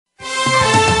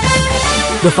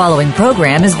The following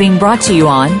program is being brought to you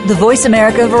on the Voice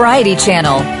America Variety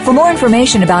Channel. For more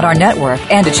information about our network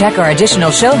and to check our additional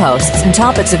show hosts and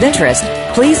topics of interest,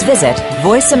 please visit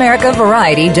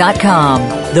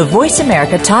VoiceAmericaVariety.com. The Voice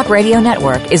America Talk Radio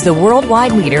Network is the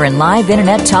worldwide leader in live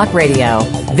Internet talk radio.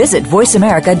 Visit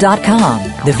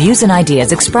VoiceAmerica.com. The views and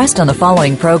ideas expressed on the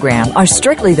following program are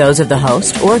strictly those of the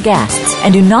host or guests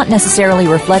and do not necessarily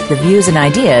reflect the views and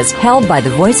ideas held by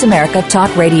the Voice America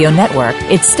Talk Radio Network,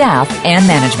 its staff, and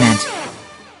management.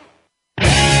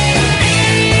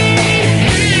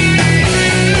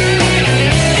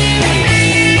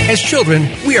 As children,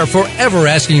 we are forever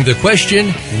asking the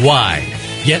question, why?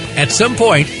 Yet, at some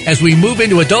point, as we move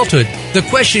into adulthood, the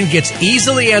question gets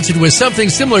easily answered with something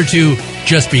similar to,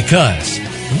 just because.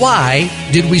 Why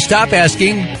did we stop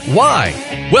asking why?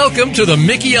 Welcome to the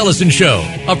Mickey Ellison Show,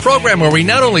 a program where we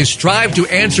not only strive to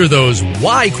answer those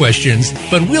why questions,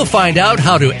 but we'll find out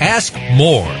how to ask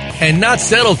more and not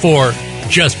settle for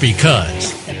just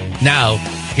because. Now,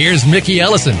 here's Mickey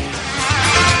Ellison.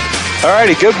 All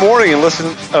righty, good morning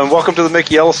and welcome to the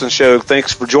Mickey Ellison Show.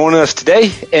 Thanks for joining us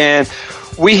today. And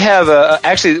we have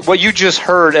actually what you just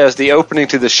heard as the opening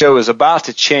to the show is about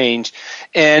to change.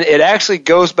 And it actually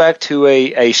goes back to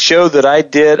a show that I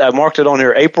did. I marked it on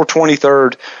here April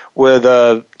 23rd with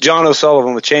John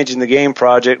O'Sullivan with Changing the Game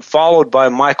Project, followed by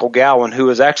Michael Gowan,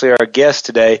 who is actually our guest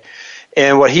today,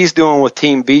 and what he's doing with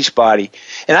Team Beachbody.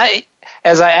 And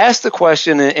as I asked the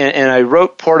question and I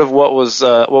wrote part of what was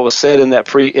said in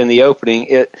the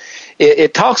opening,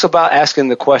 it talks about asking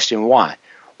the question why.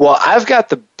 Well, I've got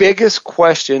the biggest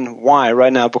question why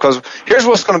right now, because here's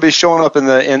what's going to be showing up in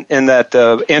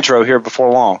that intro here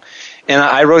before long. And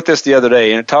I wrote this the other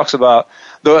day, and it talks about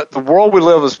the world we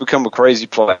live in has become a crazy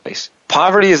place.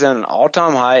 Poverty is at an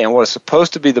all-time high in what is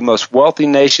supposed to be the most wealthy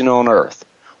nation on earth.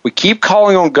 We keep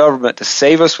calling on government to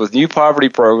save us with new poverty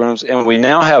programs, and we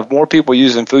now have more people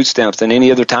using food stamps than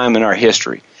any other time in our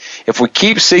history. If we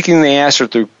keep seeking the answer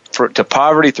to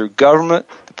poverty through government,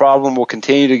 the problem will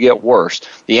continue to get worse.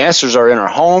 The answers are in our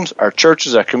homes, our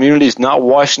churches, our communities, not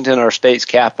Washington, our state's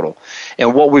capital.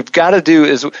 And what we've got to do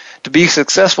is, to be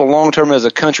successful long-term as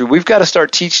a country, we've got to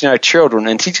start teaching our children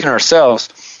and teaching ourselves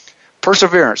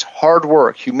perseverance, hard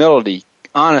work, humility,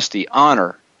 honesty,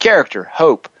 honor, character,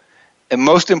 hope, and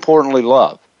most importantly,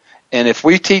 love. And if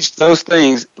we teach those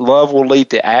things, love will lead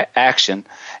to action.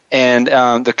 And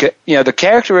the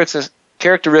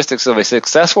characteristics of a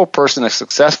successful person, a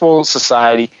successful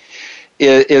society,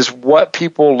 is what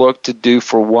people look to do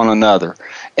for one another.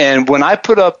 And when I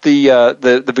put up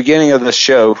the beginning of the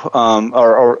show,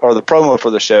 or the promo for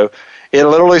the show, it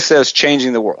literally says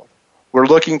 "Changing the World." We're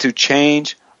looking to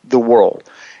change the world.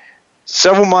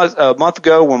 A month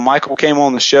ago, when Michael came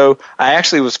on the show, I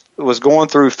actually was going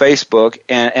through Facebook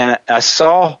and I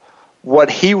saw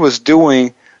what he was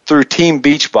doing through Team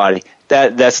Beachbody.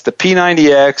 That's the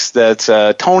P90X, that's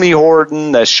Tony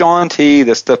Horton, that's Shaun T,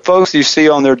 that's the folks you see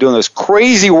on there doing those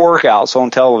crazy workouts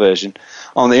on television,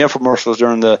 on the infomercials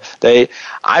during the day.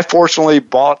 I fortunately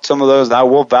bought some of those, and I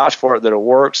will vouch for it that it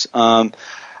works. I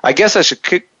guess I should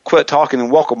quit talking and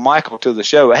welcome Michael to the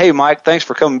show. Hey, Mike, thanks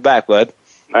for coming back, bud.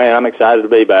 Hey, I'm excited to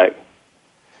be back.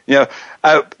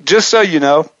 Just so you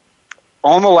know,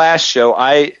 on the last show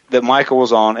that Michael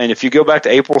was on, and if you go back to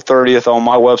April 30th on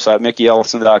my website,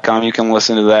 MickeyEllison.com, you can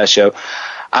listen to that show.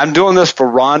 I'm doing this for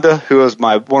Rhonda, who is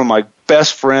one of my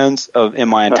best friends in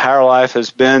my entire life,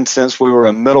 has been since we were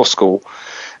in middle school.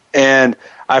 And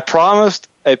I promised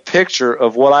a picture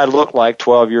of what I looked like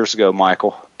 12 years ago,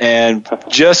 Michael, and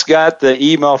just got the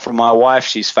email from my wife.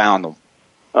 She's found them.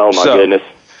 Oh, my goodness.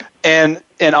 And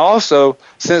also,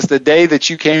 since the day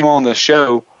that you came on the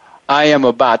show, I am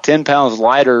about 10 pounds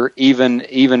lighter, even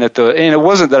at and it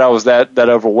wasn't that I was that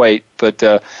overweight, but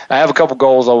I have a couple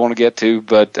goals I want to get to.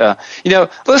 But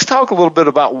let's talk a little bit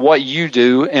about what you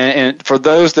do, and for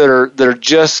those that are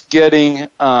just getting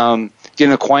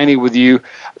acquainted with you,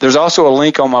 there's also a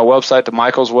link on my website to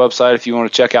Michael's website if you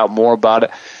want to check out more about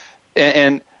it.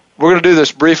 And we're going to do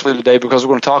this briefly today because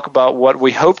we're going to talk about what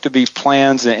we hope to be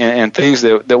plans and things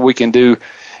that we can do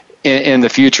in the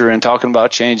future, and talking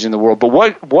about changing the world. But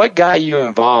what got you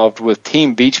involved with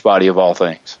Team Beachbody of all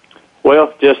things?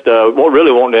 Well, just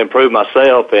really wanting to improve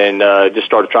myself, and just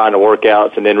started trying to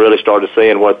workouts, and then really started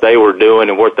seeing what they were doing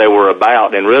and what they were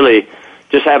about, and really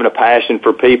just having a passion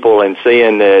for people and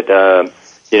seeing that,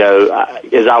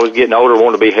 as I was getting older, I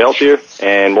wanted to be healthier,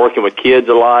 and working with kids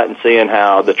a lot and seeing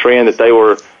how the trend that they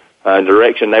were,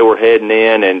 direction they were heading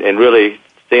in, and really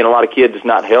seeing a lot of kids that's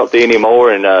not healthy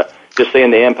anymore, and just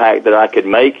seeing the impact that I could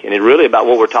make. And it really about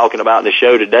what we're talking about in the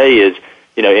show today is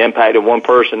impacting one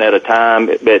person at a time.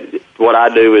 But what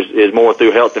I do is more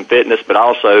through health and fitness, but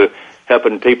also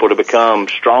helping people to become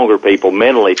stronger people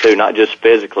mentally too, not just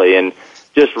physically. And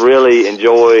just really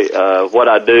enjoy what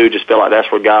I do. Just feel like that's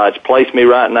where God's placed me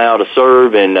right now to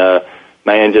serve. And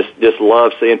man, just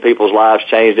love seeing people's lives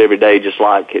changed every day. Just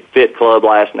like at Fit Club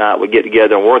last night, we get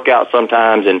together and work out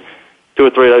sometimes, and 2 or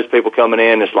 3 of those people coming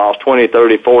in that's lost 20,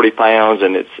 30, 40 pounds,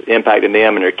 and it's impacting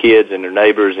them and their kids and their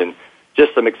neighbors, and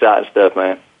just some exciting stuff,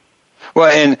 man.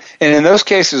 Well, and in those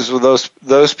cases with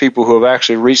those people who have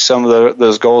actually reached some of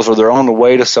those goals, or they're on the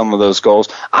way to some of those goals,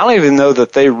 I don't even know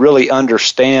that they really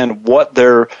understand what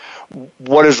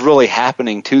is really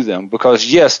happening to them. Because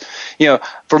yes,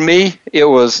 for me it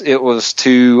was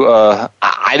to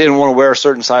I didn't want to wear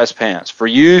certain size pants. For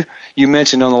you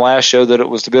mentioned on the last show that it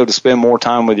was to be able to spend more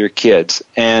time with your kids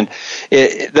and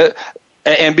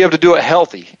and be able to do it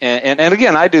healthy. And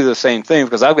again, I do the same thing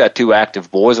because I've got 2 active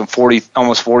boys. I'm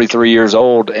almost 43 years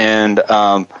old, and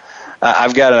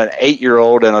I've got an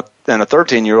 8-year-old and a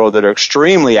 13-year-old that are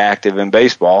extremely active in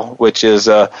baseball, which is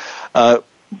why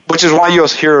you'll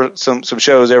hear some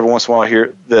shows every once in a while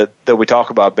here that we talk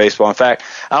about baseball. In fact,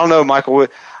 I don't know, Michael,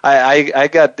 I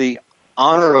got the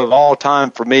honor of all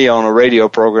time for me on a radio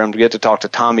program to get to talk to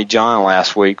Tommy John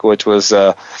last week, which was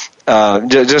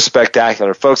just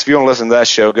spectacular. Folks, if you want to listen to that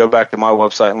show, go back to my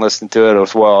website and listen to it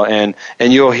as well. And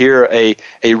you'll hear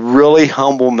a really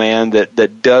humble man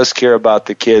that does care about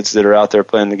the kids that are out there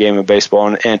playing the game of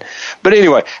baseball. But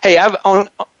anyway, hey, on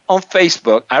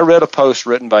Facebook, I read a post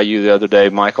written by you the other day,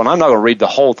 Michael, and I'm not going to read the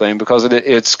whole thing because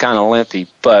it's kind of lengthy,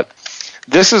 but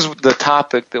this is the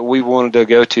topic that we wanted to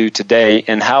go to today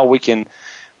and how we can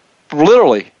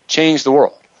literally change the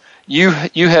world. You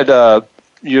had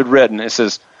written, it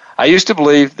says, I used to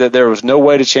believe that there was no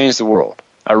way to change the world.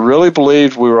 I really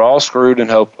believed we were all screwed and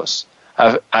hopeless.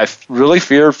 I really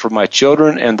feared for my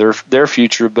children and their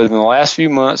future, but in the last few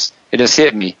months, it has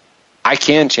hit me. I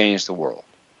can change the world.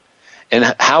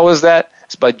 And how is that?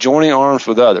 It's by joining arms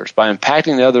with others, by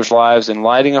impacting others' lives and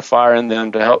lighting a fire in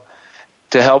them to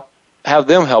have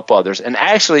them help others. And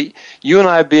actually, you and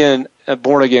I being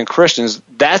born-again Christians,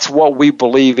 that's what we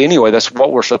believe anyway. That's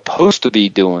what we're supposed to be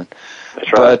doing.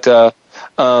 That's right.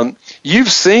 But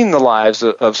you've seen the lives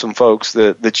of some folks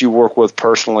that you work with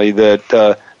personally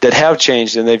that have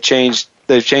changed, and they've changed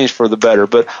for the better.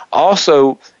 But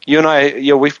also, you and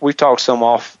I, we've talked some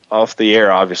off the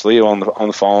air, obviously, on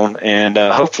the phone, and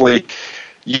hopefully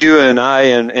you and I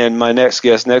and my next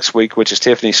guest next week, which is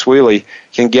Tiffany Sweely,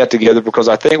 can get together, because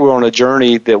I think we're on a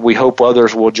journey that we hope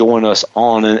others will join us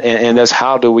on, and that's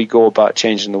how do we go about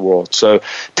changing the world. So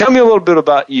tell me a little bit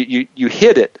about, you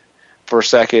hit it for a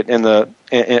second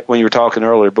when you were talking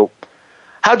earlier, but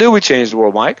how do we change the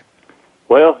world, Mike?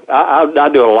 Well, I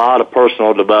do a lot of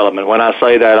personal development. When I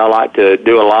say that, I like to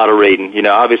do a lot of reading.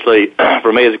 Obviously,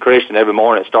 for me as a Christian, every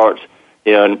morning it starts,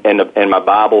 in my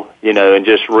Bible, and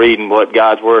just reading what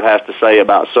God's Word has to say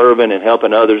about serving and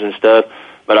helping others and stuff.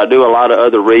 But I do a lot of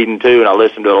other reading, too, and I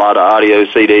listen to a lot of audio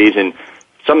CDs. And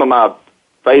some of my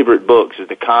favorite books is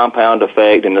The Compound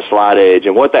Effect and The Slight Edge.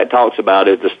 And what that talks about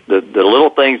is the little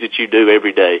things that you do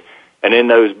every day. And in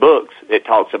those books, it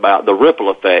talks about the ripple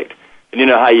effect. And you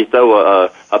know how you throw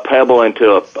a pebble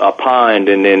into a pond,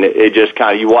 and then it just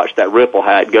kind of, you watch that ripple,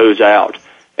 how it goes out,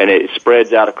 and it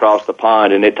spreads out across the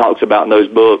pond. And it talks about in those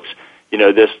books,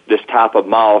 this type of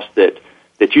moss that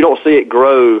you don't see it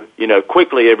grow,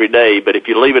 quickly every day, but if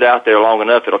you leave it out there long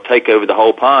enough, it'll take over the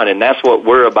whole pond. And that's what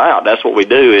we're about. That's what we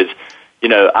do is,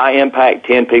 I impact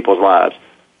 10 people's lives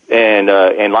and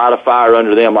light a fire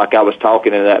under them, like I was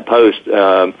talking in that post,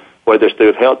 whether it's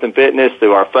through health and fitness,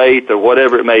 through our faith, or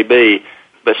whatever it may be,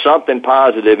 but something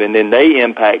positive, and then they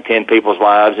impact 10 people's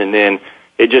lives, and then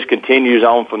it just continues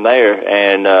on from there,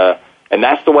 and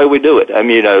that's the way we do it. I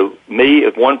mean, me,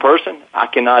 as one person, I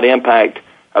cannot impact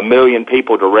 1 million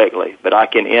people directly, but I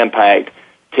can impact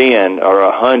 10 or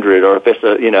 100, or if it's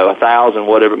 1,000,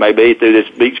 whatever it may be, through this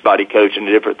Beachbody coaching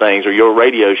and different things, or your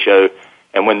radio show,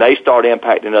 and when they start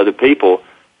impacting other people,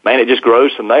 man, it just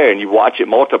grows from there, and you watch it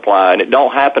multiply, and it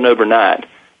don't happen overnight,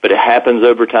 but it happens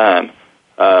over time.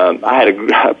 I had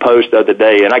a post the other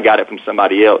day, and I got it from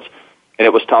somebody else, and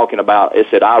it was talking about, it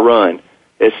said, I run.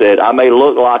 It said, I may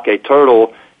look like a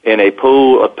turtle in a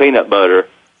pool of peanut butter,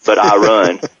 but I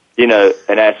run. And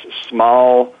that's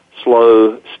small,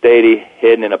 slow, steady,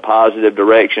 heading in a positive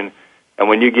direction. And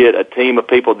when you get a team of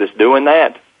people that's doing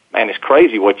that, man, it's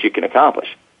crazy what you can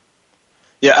accomplish.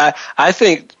 Yeah, I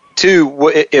think,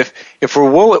 too, if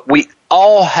we're willing, we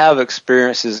all have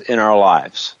experiences in our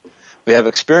lives. We have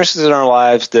experiences in our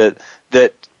lives that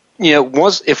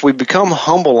once, if we become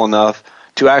humble enough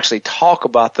to actually talk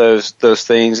about those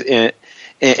things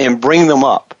and bring them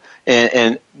up.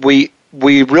 And we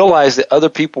realized that other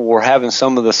people were having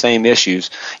some of the same issues.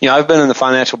 I've been in the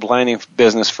financial planning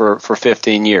business for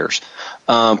 15 years.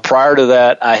 Prior to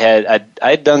that, I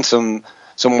had done some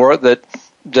work that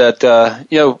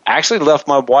actually left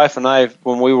my wife and I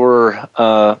when we were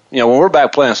when we were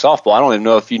back playing softball. I don't even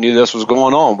know if you knew this was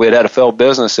going on. We had a failed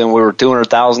business and we were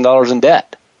 $200,000 in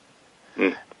debt.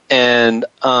 And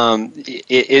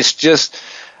it's just,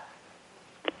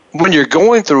 when you're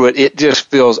going through it, it just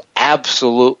feels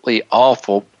absolutely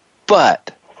awful.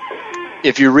 But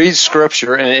if you read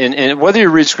Scripture, and whether you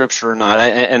read Scripture or not,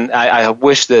 I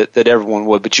wish that everyone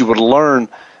would, but you would learn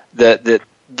that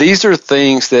these are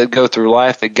things that go through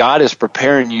life that God is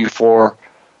preparing you for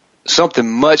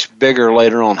something much bigger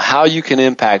later on, how you can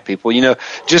impact people.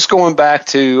 Just going back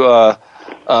to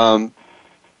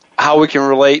how we can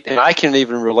relate, and I can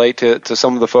even relate to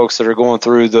some of the folks that are going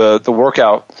through the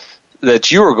workout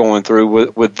that you are going through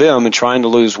with them and trying to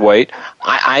lose weight.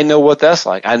 I know what that's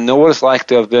like. I know what it's like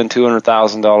to have been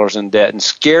 $200,000 in debt and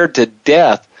scared to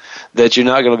death that you're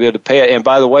not going to be able to pay it. And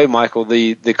by the way, Michael,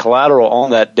 the collateral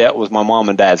on that debt was my mom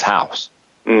and dad's house.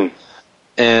 And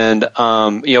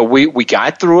we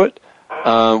got through it.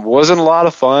 Wasn't a lot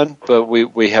of fun, but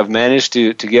we have managed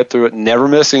to get through it, never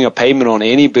missing a payment on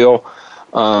any bill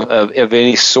of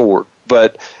any sort.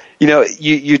 But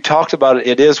you talked about it.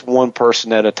 It is one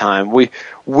person at a time. We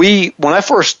when I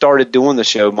first started doing the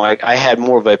show, Mike, I had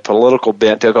more of a political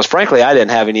bent to it because, frankly, I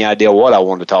didn't have any idea what I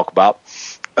wanted to talk about.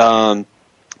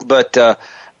 But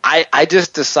I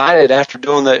just decided after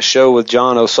doing that show with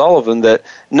John O'Sullivan that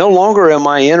no longer am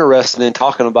I interested in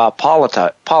talking about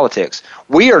politics.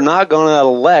 We are not going to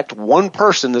elect one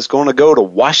person that's going to go to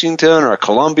Washington or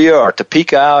Columbia or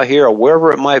Topeka out here or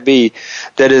wherever it might be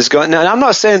that is going. Now, I'm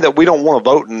not saying that we don't want to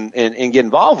vote and get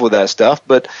involved with that stuff,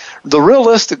 but the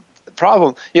realistic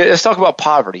problem, let's talk about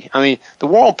poverty. I mean, the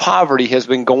war on poverty has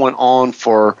been going on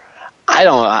for,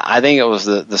 I think it was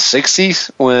the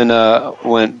 60s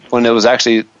when it was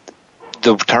actually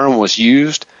the term was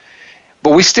used.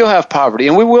 But we still have poverty,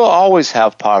 and we will always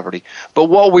have poverty. But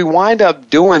what we wind up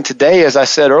doing today, as I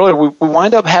said earlier, we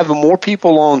wind up having more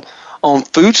people on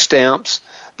food stamps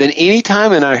than any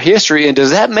time in our history. And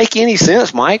does that make any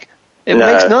sense, Mike? It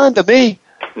makes none to me.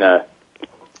 No.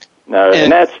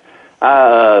 And that's,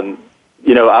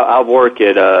 I work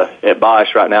at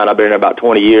Bosch right now, and I've been there about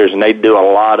 20 years, and they do a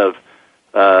lot of,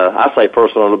 I say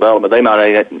personal development. They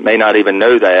may not even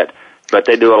know that, but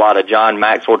they do a lot of John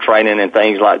Maxwell training and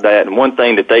things like that. And one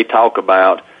thing that they talk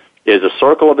about is a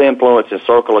circle of influence and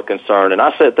circle of concern. And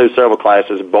I sat through several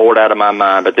classes, bored out of my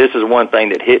mind, but this is one thing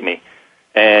that hit me.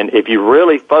 And if you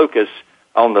really focus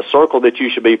on the circle that you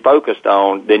should be focused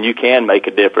on, then you can make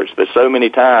a difference. But so many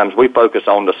times we focus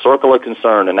on the circle of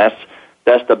concern, and that's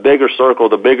the bigger circle,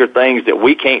 the bigger things that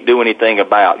we can't do anything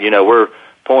about. We're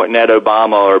pointing at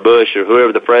Obama or Bush or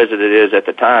whoever the president is at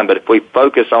the time, but if we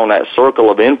focus on that circle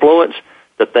of influence,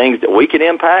 the things that we can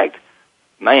impact,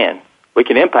 man, we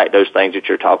can impact those things that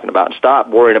you're talking about and stop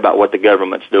worrying about what the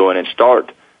government's doing and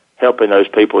start helping those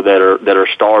people that are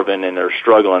starving and are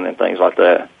struggling and things like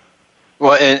that.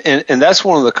 Well, and that's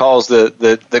one of the calls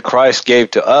that Christ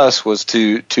gave to us was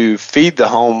to feed the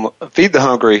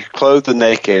hungry, clothe the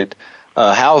naked,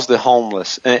 house the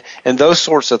homeless, and those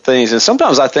sorts of things. And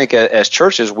sometimes I think as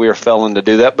churches we are failing to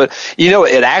do that. But,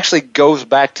 it actually goes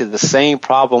back to the same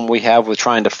problem we have with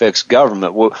trying to fix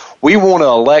government. We want to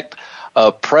elect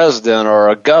a president or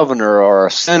a governor or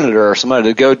a senator or somebody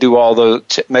to go do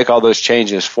make all those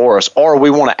changes for us, or we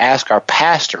want to ask our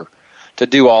pastor to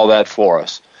do all that for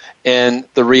us. And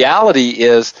the reality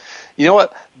is,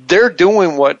 they're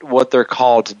doing what they're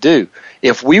called to do.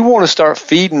 If we want to start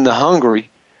feeding the hungry,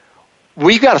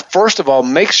 we've got to, first of all,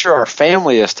 make sure our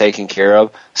family is taken care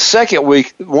of. Second,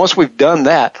 once we've done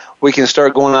that, we can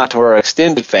start going out to our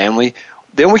extended family.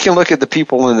 Then we can look at the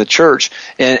people in the church.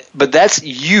 But that's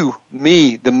you,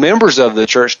 me, the members of the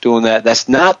church doing that. That's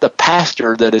not the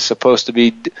pastor that is supposed to be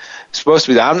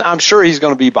there. I'm sure he's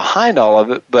going to be behind all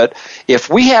of it. But if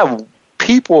we have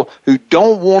people who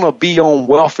don't want to be on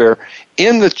welfare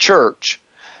in the church,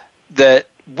 that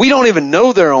we don't even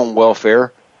know they're on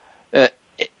welfare,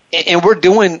 and we're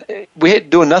doing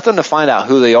nothing to find out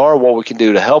who they are, what we can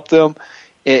do to help them.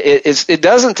 It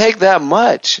doesn't take that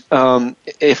much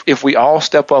if we all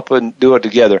step up and do it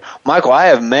together. Michael, I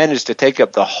have managed to take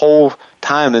up the whole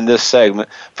time in this segment.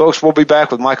 Folks, we'll be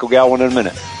back with Michael Galvin in a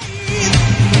minute.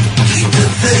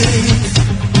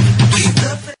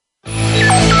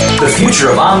 The future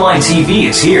of online TV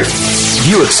is here.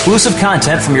 View exclusive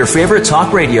content from your favorite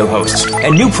talk radio hosts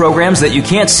and new programs that you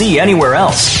can't see anywhere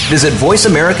else. Visit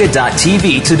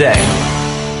voiceamerica.tv today.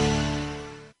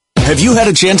 Have you had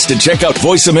a chance to check out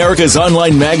Voice America's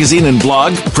online magazine and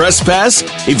blog, Press Pass?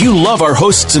 If you love our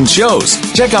hosts and shows,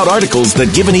 check out articles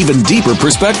that give an even deeper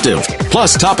perspective.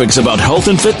 Plus topics about health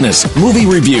and fitness, movie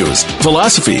reviews,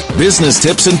 philosophy, business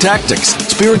tips and tactics,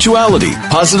 spirituality,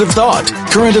 positive thought,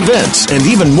 current events, and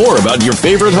even more about your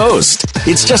favorite host.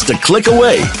 It's just a click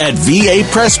away at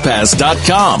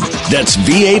vapresspass.com. That's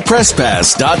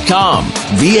vapresspass.com.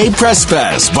 VA Press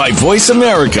Pass by Voice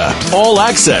America. All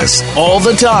access, all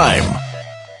the time.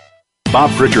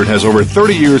 Bob Pritchard has over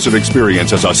 30 years of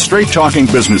experience as a straight-talking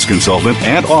business consultant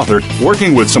and author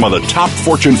working with some of the top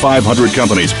Fortune 500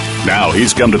 companies. Now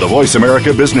he's come to the Voice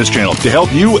America Business Channel to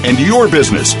help you and your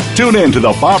business. Tune in to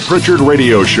the Bob Pritchard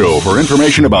Radio Show for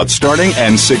information about starting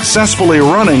and successfully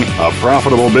running a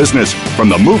profitable business. From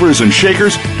the movers and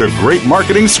shakers to great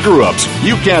marketing screw-ups,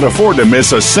 you can't afford to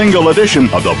miss a single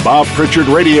edition of the Bob Pritchard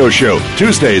Radio Show.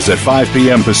 Tuesdays at 5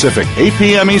 p.m. Pacific, 8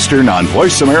 p.m. Eastern on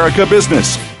Voice America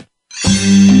Business.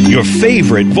 Your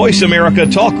favorite Voice America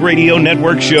Talk Radio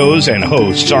Network shows and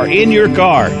hosts are in your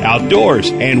car,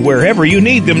 outdoors, and wherever you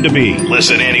need them to be.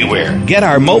 Listen anywhere. Get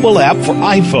our mobile app for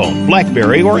iPhone,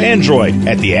 BlackBerry, or Android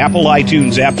at the Apple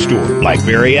iTunes App Store,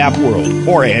 BlackBerry App World,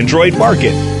 or Android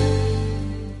Market.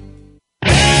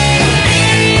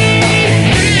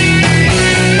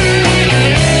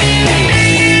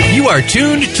 You are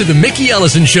tuned to The Mickey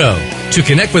Ellison Show. To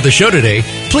connect with the show today,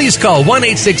 please call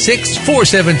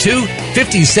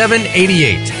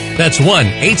 1-866-472-5788. That's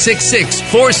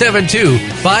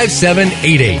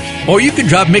 1-866-472-5788. Or you can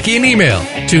drop Mickey an email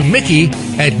to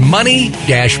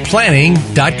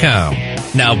mickey@money-planning.com.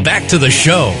 Now back to the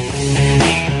show.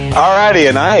 All righty,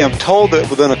 and I am told that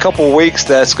within a couple of weeks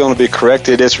that's going to be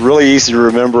corrected. It's really easy to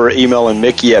remember emailing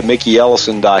Mickey at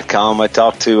mickeyellison.com. I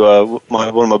talked to one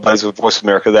of my buddies with Voice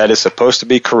America. That is supposed to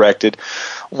be corrected.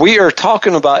 We are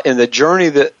talking about the journey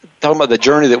that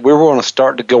we're going to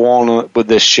start to go on with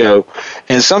this show.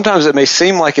 And sometimes it may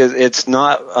seem like it's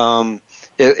not a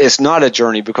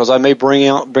journey because I may bring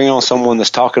on someone that's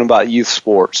talking about youth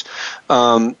sports.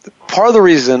 Part of the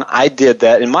reason I did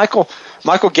that, and Michael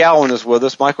Gowan is with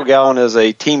us. Michael Gowan is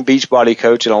a team Beachbody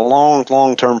coach and a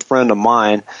long-term friend of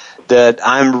mine that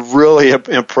I'm really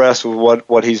impressed with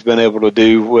what he's been able to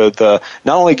do with not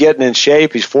only getting in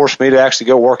shape, he's forced me to actually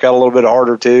go work out a little bit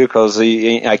harder too because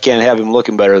I can't have him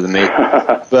looking better than me.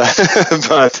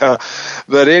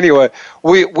 But anyway,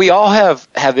 we all have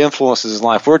influences in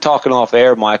life. We're talking off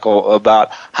air, Michael,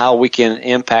 about how we can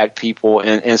impact people,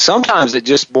 and sometimes it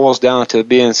just boils down to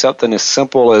being something as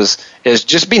simple as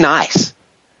just be nice.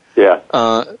 Yeah.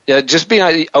 Just be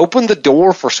nice. Open the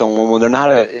door for someone when they're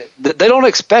not. They don't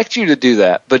expect you to do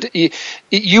that, but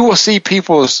you will see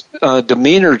people's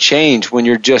demeanor change when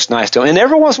you're just nice to them. And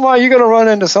every once in a while, you're going to run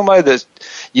into somebody that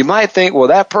you might think, well,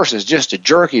 that person's just a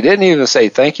jerk. He didn't even say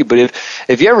thank you. But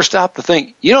if you ever stop to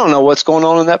think, you don't know what's going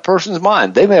on in that person's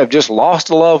mind. They may have just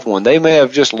lost a loved one. They may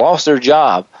have just lost their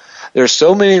job. There's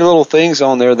so many little things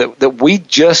on there that we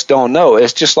just don't know.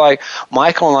 It's just like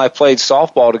Michael and I played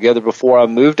softball together before I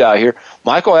moved out here.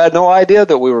 Michael had no idea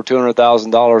that we were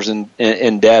 $200,000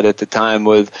 in debt at the time.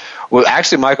 With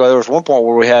actually, Michael, there was one point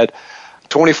where we had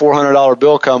 $2,400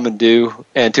 bill coming due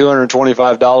and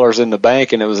 $225 in the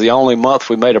bank, and it was the only month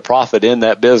we made a profit in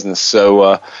that business.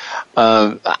 So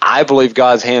I believe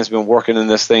God's hand's been working in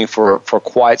this thing for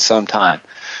quite some time.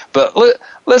 But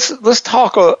let's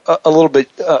talk a little bit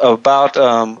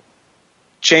about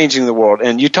changing the world.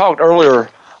 And you talked earlier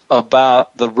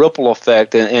about the ripple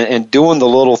effect and doing the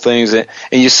little things. And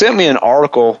you sent me an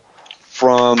article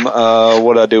from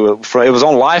what I do. It was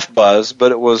on LifeBuzz,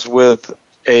 but it was with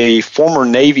a former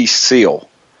Navy SEAL.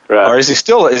 Right. Or is he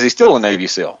still a Navy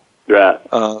SEAL? Right.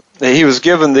 He was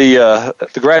given the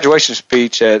graduation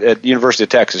speech at University of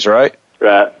Texas, right?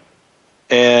 Right.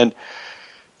 And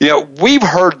we've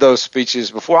heard those speeches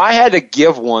before. I had to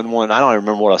give one. I don't even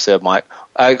remember what I said, Mike,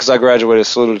 because I graduated as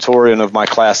salutatorian of my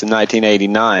class in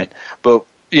 1989. But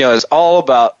it's all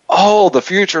about, the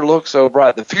future looks so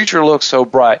bright. The future looks so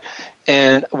bright,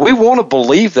 and we want to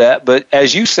believe that. But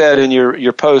as you said in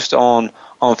your post on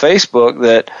Facebook,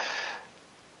 that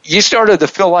you started to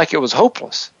feel like it was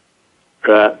hopeless.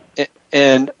 Right.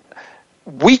 And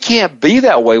we can't be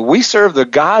that way. We serve the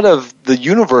God of the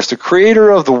universe, the creator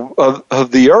of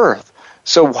the earth.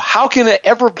 So how can it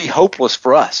ever be hopeless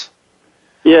for us?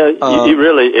 Yeah, it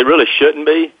really shouldn't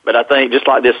be. But I think just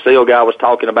like this SEAL guy was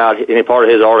talking about in part of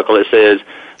his article, it says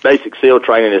basic SEAL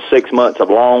training is 6 months of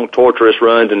long, torturous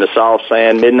runs in the soft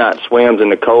sand, midnight swims in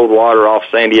the cold water off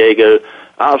San Diego,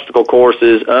 obstacle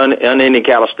courses, unending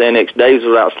calisthenics, days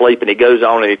without sleep, and he goes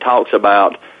on and he talks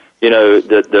about,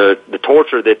 the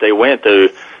torture that they went through.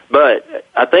 But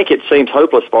I think it seems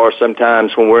hopeless for us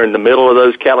sometimes when we're in the middle of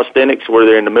those calisthenics, where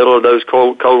they're in the middle of those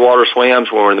cold water swims,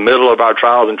 when we're in the middle of our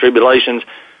trials and tribulations,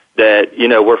 that,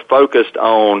 we're focused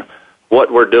on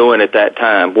what we're doing at that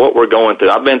time, what we're going through.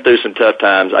 I've been through some tough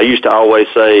times. I used to always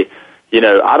say, I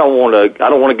don't want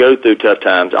to go through tough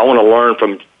times. I want to learn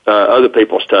from other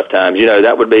people's tough times.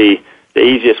 That would be the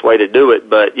easiest way to do it.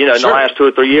 But, in the last 2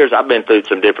 or 3 years, I've been through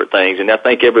some different things, and I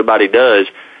think everybody does.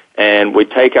 And we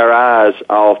take our eyes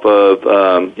off of,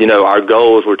 our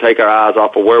goals. We take our eyes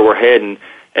off of where we're heading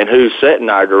and who's setting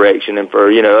our direction. And for,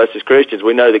 us as Christians,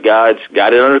 we know that God's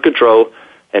got it under control,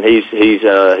 and He's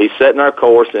setting our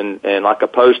course. And like a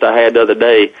post I had the other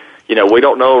day, we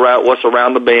don't know what's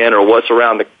around the bend or what's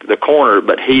around the corner,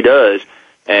 but He does.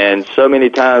 And so many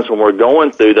times when we're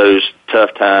going through those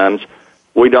tough times,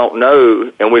 we don't know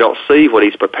and we don't see what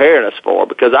He's preparing us for,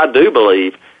 because I do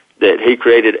believe that He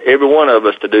created every one of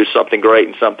us to do something great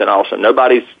and something awesome.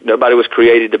 Nobody was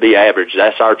created to be average.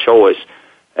 That's our choice.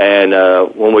 And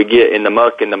when we get in the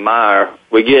muck and the mire,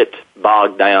 we get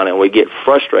bogged down and we get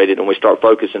frustrated, and we start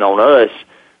focusing on us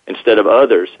instead of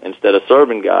others, instead of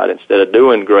serving God, instead of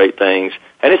doing great things.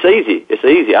 And it's easy. It's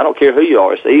easy. I don't care who you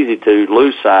are. It's easy to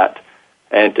lose sight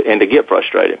and to get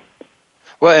frustrated.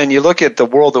 Well, and you look at the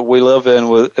world that we live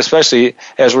in, especially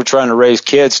as we're trying to raise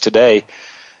kids today,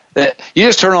 that you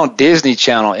just turn on Disney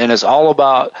Channel and it's all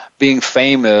about being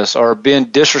famous or being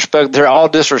disrespectful. They're all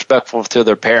disrespectful to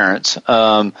their parents.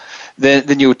 Then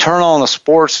you turn on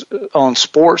sports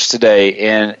today,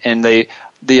 and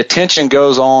the attention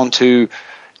goes on to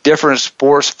different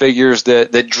sports figures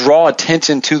that draw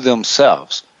attention to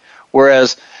themselves.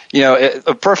 Whereas,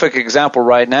 a perfect example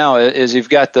right now is you've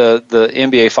got the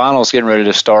NBA Finals getting ready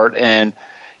to start, and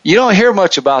you don't hear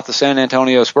much about the San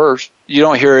Antonio Spurs. You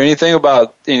don't hear anything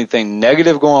about anything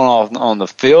negative going on the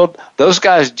field. Those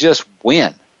guys just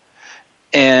win.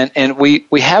 And we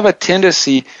have a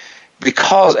tendency,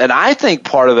 because, and I think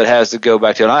part of it has to go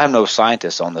back to, and I am no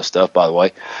scientist on this stuff, by the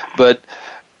way, but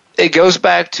it goes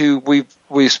back to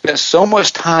we've spent so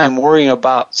much time worrying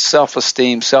about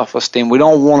self-esteem. We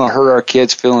don't want to hurt our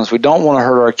kids' feelings.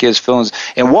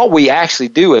 And what we actually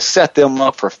do is set them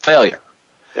up for failure.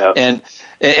 Yep.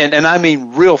 And I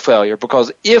mean real failure,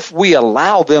 because if we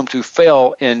allow them to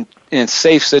fail in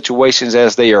safe situations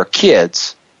as they are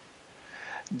kids,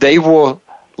 they will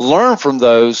learn from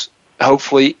those,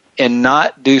 hopefully, and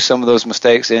not do some of those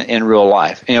mistakes in real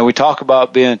life. We talk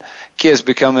about kids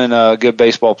becoming good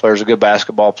baseball players or good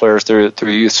basketball players through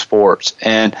youth sports,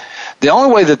 and the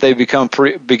only way that they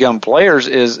become players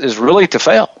is really to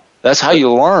fail. That's how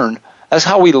you learn. That's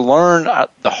how we learn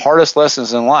the hardest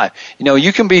lessons in life.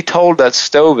 You can be told that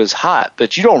stove is hot,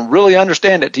 but you don't really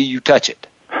understand it till you touch it.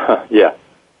 Yeah.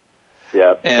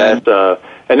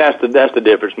 And that's the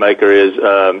difference maker is,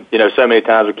 so many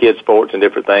times with kids' sports and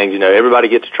different things, everybody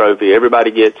gets a trophy,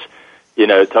 everybody gets,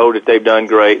 told that they've done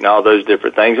great and all those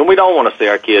different things. And we don't want to see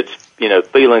our kids,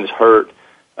 feelings hurt.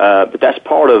 But that's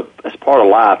part of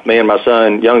life. Me and my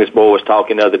son, youngest boy, was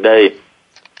talking the other day.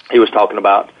 He was talking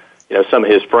about, some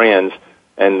of his friends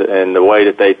and the way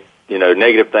that they,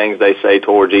 negative things they say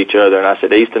towards each other. And I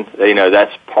said, Easton,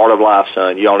 that's part of life,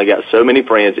 son. You only got so many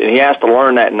friends. And he has to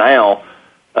learn that now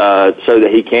so that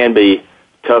he can be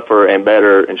tougher and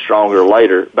better and stronger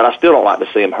later. But I still don't like to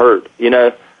see him hurt,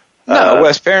 No,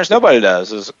 as parents, nobody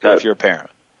does if you're a parent.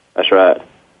 That's right.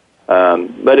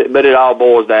 But it all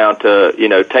boils down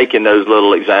to, taking those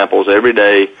little examples every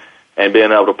day and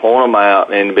being able to point them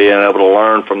out and being able to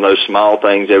learn from those small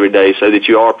things every day so that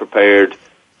you are prepared,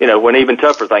 when even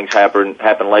tougher things happen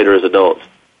later as adults.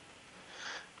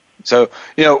 So,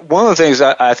 one of the things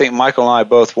I think Michael and I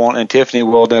both want, and Tiffany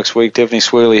will next week, Tiffany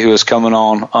Swiley, who is coming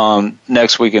on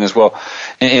next weekend as well,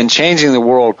 in changing the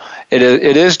world, it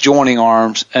is joining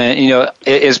arms. And,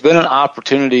 it's been an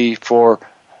opportunity for,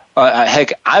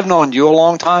 heck, I've known you a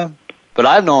long time, but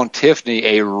I've known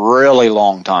Tiffany a really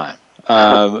long time.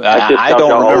 I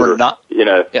don't remember older, not,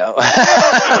 Yeah.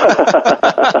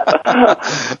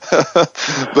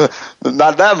 But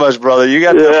not that much, brother. You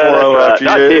got the 4-0 after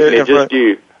not Tiffany, just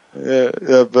you.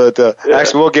 Yeah, but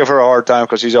actually, we'll give her a hard time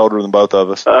because she's older than both of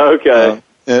us. Okay.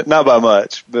 Not by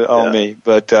much, but on me.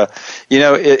 But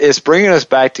it's bringing us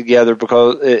back together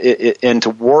because and to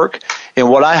work in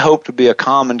what I hope to be a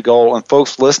common goal. And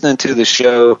folks listening to the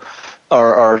show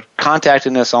are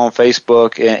contacting us on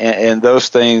Facebook and those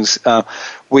things.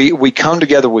 We come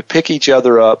together, we pick each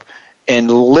other up, And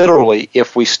literally,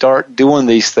 if we start doing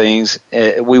these things,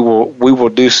 we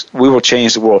will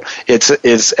change the world.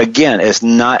 It's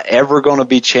not ever going to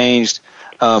be changed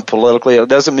politically. It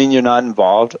doesn't mean you're not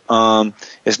involved.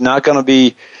 It's not going to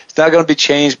be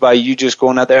changed by you just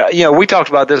going out there. You know, we talked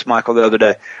about this, Michael, the other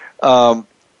day.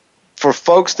 For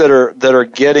folks that are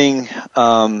getting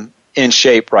in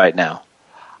shape right now,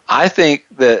 I think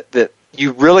that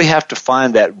you really have to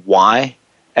find that why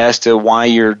as to why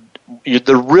you're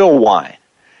the real why.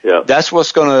 Yeah. That's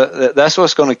what's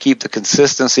gonna keep the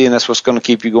consistency, and that's what's gonna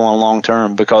keep you going long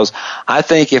term. Because I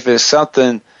think if it's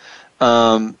something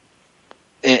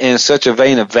in such a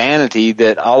vein of vanity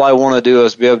that all I want to do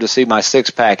is be able to see my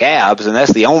 6-pack abs, and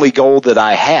that's the only goal that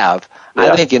I have,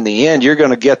 I think in the end you're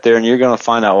going to get there and you're going to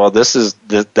find out, well, that's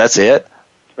it.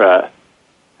 Right.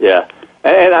 Yeah.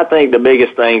 And I think the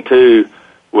biggest thing too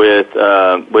with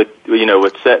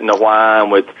setting the why,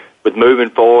 with moving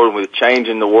forward, with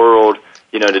changing the world,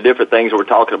 you know, the different things that we're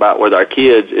talking about with our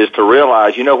kids, is to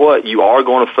realize, you know what, you are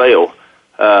going to fail.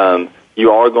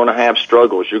 You are going to have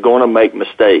struggles. You're going to make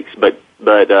mistakes. But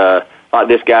like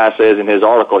this guy says in his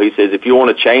article, he says, if you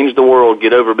want to change the world,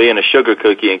 get over being a sugar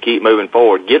cookie and keep moving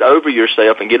forward. Get over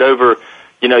yourself and get over,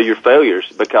 you know, your failures,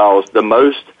 because the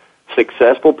most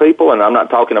successful people, and I'm not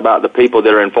talking about the people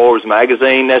that are in Forbes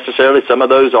magazine necessarily, some of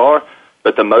those are,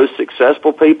 but the most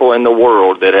successful people in the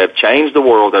world that have changed the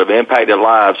world, that have impacted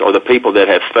lives, are the people that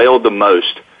have failed the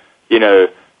most. You know,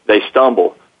 they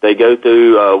stumble. They go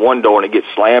through one door and it gets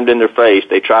slammed in their face.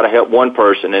 They try to help one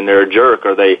person and they're a jerk,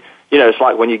 or they, you know, it's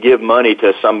like when you give money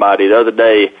to somebody. The other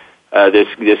day,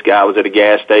 this guy was at a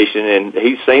gas station and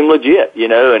he seemed legit, you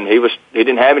know, and he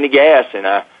didn't have any gas, and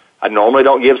I normally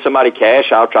don't give somebody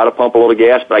cash. I'll try to pump a little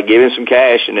gas, but I give him some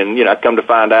cash, and then, you know, I come to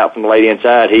find out from the lady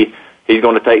inside he's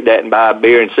going to take that and buy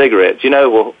beer and cigarettes. You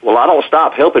know, well, I don't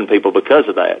stop helping people because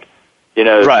of that. You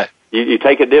know, right. You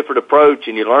take a different approach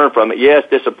and you learn from it. Yeah, it's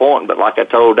disappointing, but like I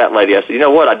told that lady, I said, you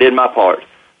know what, I did my part.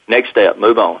 Next step,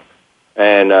 move on.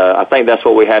 And I think that's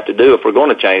what we have to do if we're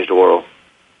going to change the world.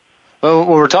 Well,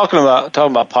 when we're talking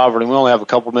about poverty, we only have a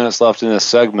couple minutes left in this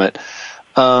segment.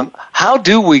 How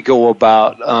do we go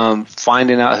about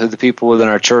finding out who the people within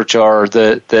our church are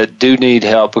that do need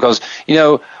help? Because, you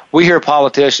know, we hear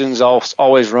politicians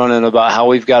always running about how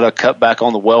we've got to cut back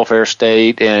on the welfare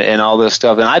state and all this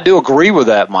stuff. And I do agree with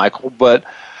that, Michael, but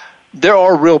there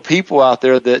are real people out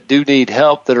there that do need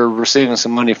help that are receiving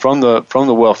some money from the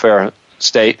welfare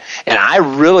state. And I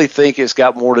really think it's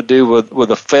got more to do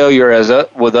with a failure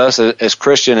with us as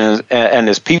Christians and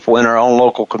as people in our own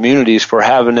local communities for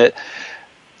having it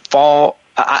fall.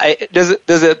 Does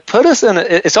it put us in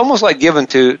it's almost like giving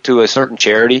to a certain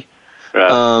charity.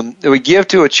 Right. We give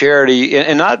to a charity,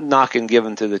 and not knocking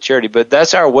giving to the charity, but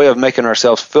that's our way of making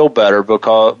ourselves feel better.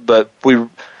 But we,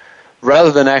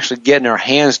 rather than actually getting our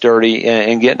hands dirty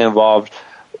and getting involved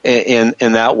in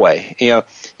that way, you know,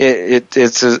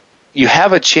 you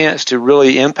have a chance to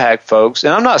really impact folks.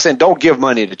 And I'm not saying don't give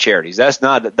money to charities. That's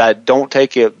not that. Don't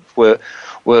take it with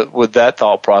that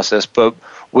thought process, but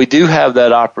we do have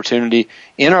that opportunity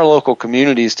in our local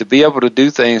communities to be able to do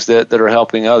things that are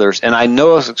helping others. And I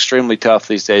know it's extremely tough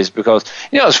these days because,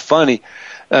 you know, it's funny,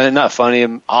 not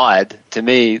funny, odd to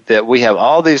me that we have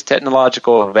all these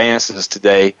technological advances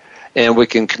today and we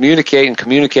can communicate.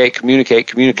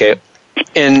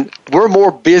 And we're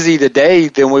more busy today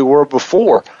than we were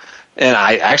before. And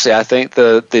I think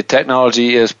the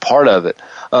technology is part of it.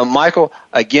 Michael,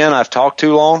 again, I've talked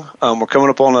too long. We're coming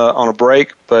up on a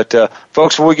break, but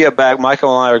folks, when we get back,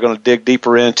 Michael and I are going to dig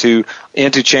deeper into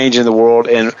changing the world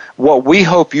and what we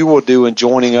hope you will do in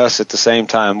joining us at the same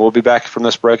time. We'll be back from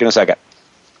this break in a second.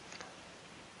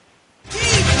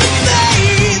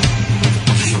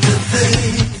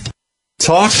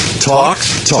 Talk.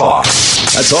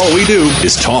 That's all we do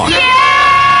is talk.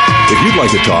 If you'd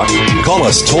like to talk, call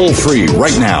us toll-free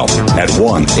right now at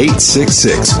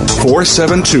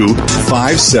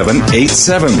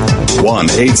 1-866-472-5787.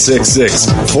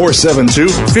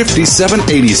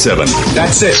 1-866-472-5787.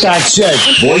 That's it.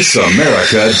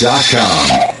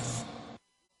 VoiceAmerica.com.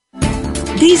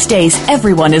 These days,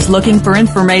 everyone is looking for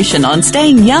information on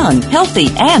staying young, healthy,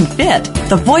 and fit.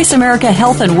 The Voice America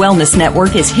Health and Wellness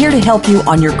Network is here to help you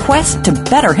on your quest to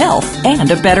better health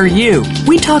and a better you.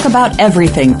 We talk about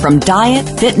everything from diet,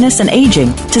 fitness, and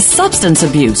aging to substance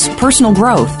abuse, personal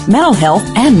growth, mental health,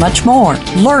 and much more.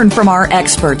 Learn from our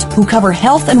experts who cover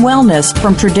health and wellness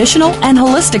from traditional and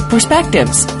holistic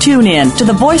perspectives. Tune in to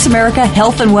the Voice America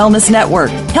Health and Wellness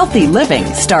Network. Healthy living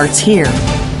starts here.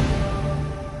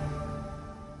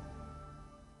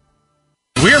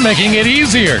 We're We're making it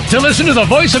easier to listen to the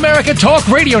Voice America Talk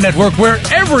Radio Network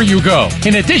wherever you go.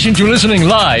 In addition to listening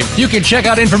live, you can check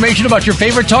out information about your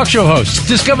favorite talk show hosts,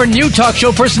 discover new talk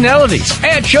show personalities,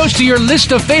 add shows to your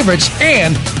list of favorites,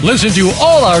 and listen to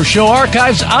all our show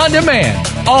archives on demand.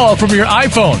 All from your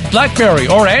iPhone, BlackBerry,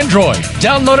 or Android.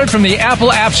 Download it from the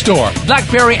Apple App Store,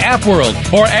 BlackBerry App World,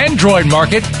 or Android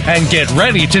Market, and get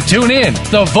ready to tune in.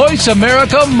 The Voice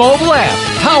America mobile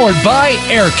app, powered by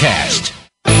Aircast.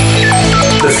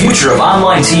 The future of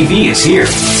online TV is here.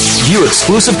 View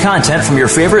exclusive content from your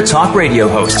favorite talk radio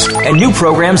hosts and new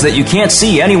programs that you can't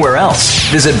see anywhere else.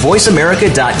 Visit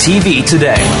voiceamerica.tv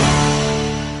today.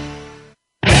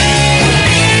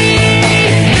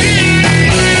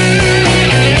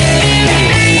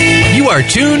 You are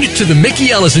tuned to The Mickey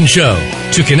Ellison Show.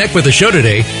 To connect with the show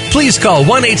today, please call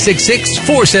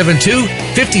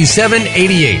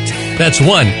 1-866-472-5788. That's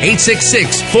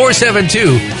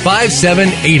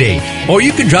 1-866-472-5788. Or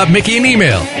you can drop Mickey an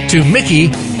email to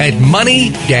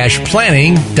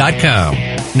mickey@money-planning.com.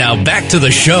 Now back to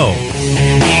the show.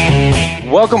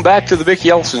 Welcome back to the Mickey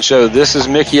Ellison Show. This is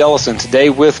Mickey Ellison. Today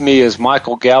with me is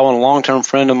Michael Gowan, a long-term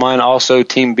friend of mine, also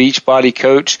Team Beachbody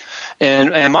coach.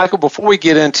 And Michael, before we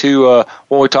get into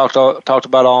what we talked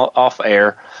about off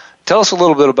air, tell us a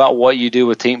little bit about what you do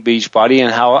with Team Beachbody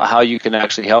and how you can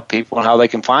actually help people and how they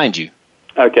can find you.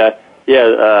 Okay.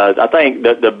 Yeah, I think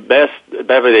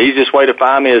the easiest way to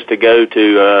find me is to go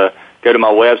to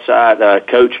my website,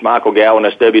 Coach Michael Gowan.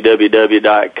 That's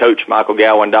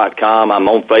www.coachmichaelgowan.com. I'm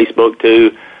on Facebook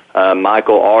too,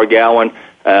 Michael R. Gowan.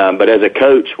 But as a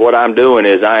coach, what I'm doing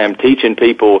is I am teaching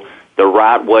people the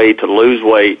right way to lose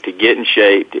weight, to get in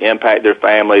shape, to impact their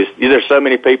families. There's so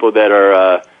many people that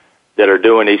are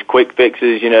doing these quick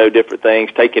fixes, different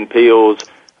things, taking pills,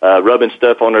 rubbing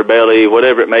stuff on their belly,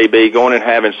 whatever it may be, going and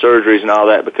having surgeries and all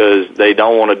that because they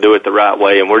don't want to do it the right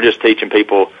way. And we're just teaching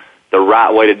people the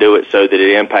right way to do it so that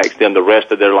it impacts them the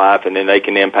rest of their life, and then they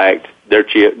can impact their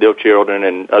children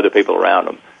and other people around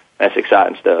them. That's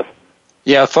exciting stuff.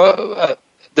 Yeah,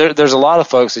 there's a lot of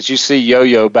folks that you see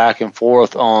yo-yo back and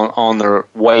forth on their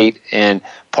weight, and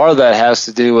part of that has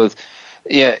to do with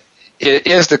it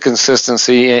is the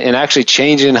consistency and actually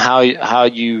changing how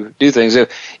you do things.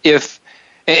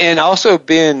 And also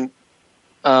being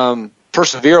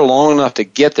persevere long enough to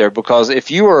get there, because if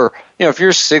you're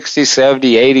 60,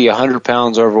 70, 80, 100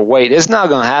 pounds overweight, it's not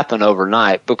going to happen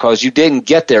overnight because you didn't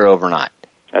get there overnight.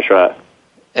 That's right.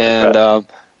 And and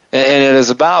it is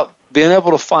about being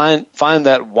able to find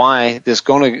that why that's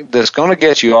going to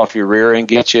get you off your rear and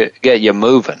get you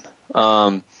moving.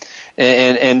 And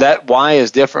that why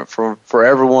is different for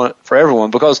everyone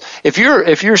because if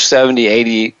you're 70,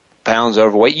 80 pounds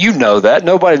overweight, you know that.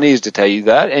 Nobody needs to tell you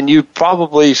that. And you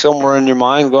probably somewhere in your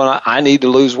mind going, I need to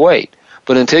lose weight.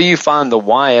 But until you find the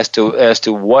why as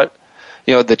to what,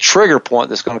 the trigger point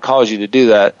that's going to cause you to do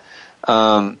that,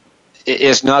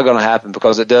 it's not going to happen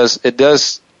because it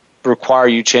does require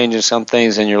you changing some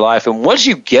things in your life. And once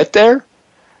you get there,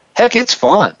 heck, it's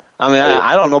fun. I mean,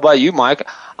 I don't know about you, Mike.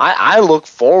 I look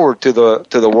forward to the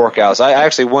workouts. I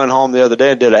actually went home the other day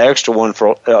and did an extra one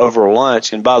for over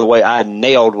lunch. And by the way, I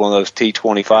nailed one of those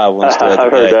T25 ones the other day. I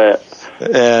heard that.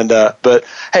 And but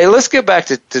hey, let's get back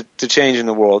to changing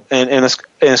the world, and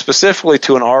specifically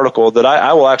to an article that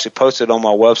I will actually post it on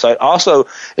my website. Also,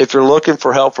 if you're looking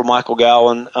for help for Michael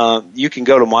Gowan, you can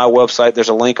go to my website. There's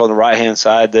a link on the right hand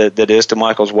side that is to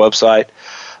Michael's website,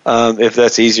 if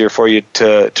that's easier for you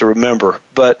to remember.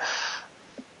 But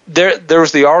there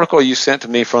was the article you sent to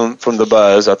me from the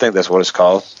Buzz. I think that's what it's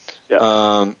called.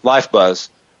 Yeah. Life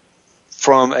Buzz,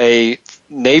 from a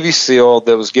Navy SEAL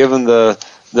that was given the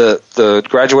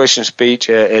graduation speech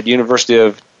at University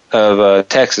of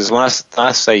Texas. When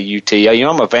I say UT,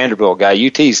 I'm a Vanderbilt guy.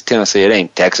 UT's Tennessee. It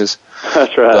ain't Texas.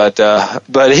 That's right.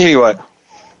 But anyway,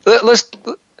 let's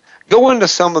go into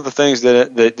some of the things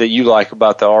that you like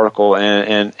about the article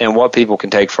and what people can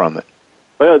take from it.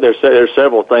 Well, there's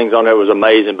several things on there that was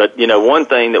amazing, but one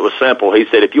thing that was simple. He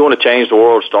said, if you want to change the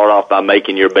world, start off by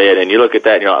making your bed. And you look at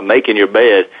that, and you're like, making your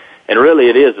bed, and really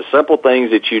it is the simple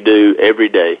things that you do every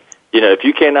day. If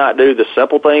you cannot do the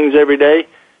simple things every day,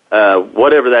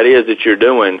 whatever that is that you're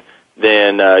doing,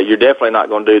 then you're definitely not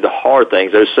going to do the hard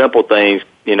things. Those simple things,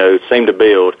 seem to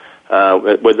build.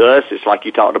 With us, it's like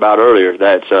you talked about earlier.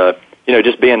 That's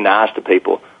just being nice to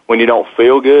people. When you don't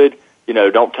feel good,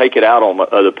 don't take it out on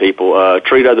other people.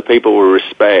 Treat other people with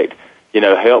respect.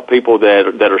 Help people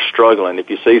that are struggling. If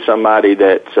you see somebody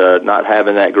that's not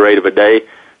having that great of a day,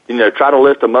 try to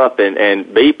lift them up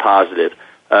and be positive.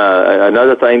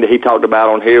 Another thing that he talked about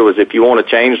on here was if you want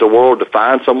to change the world, to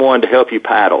find someone to help you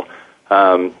paddle.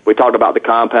 We talked about the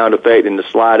compound effect and the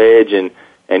slight edge, and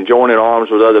and joining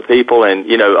arms with other people. And,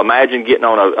 imagine getting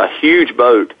on a huge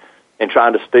boat and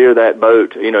trying to steer that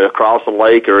boat, across a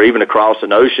lake or even across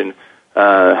an ocean.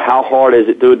 How hard is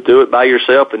it to do it by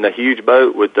yourself in the huge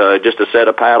boat with just a set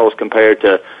of paddles compared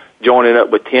to joining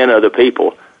up with 10 other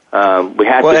people? We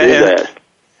have to do that.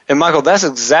 And Michael, that's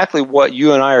exactly what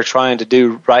you and I are trying to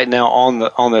do right now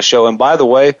on the show. And by the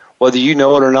way, whether you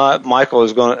know it or not, Michael,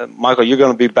 you're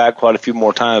going to be back quite a few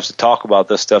more times to talk about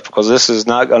this stuff, because this is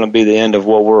not going to be the end of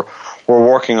what we're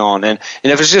working on. And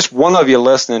if it's just one of you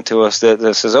listening to us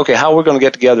that says, okay, how are we going to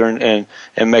get together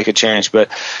and make a change? But,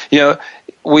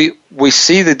 we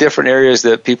see the different areas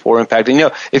that people are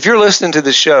impacting. If you're listening to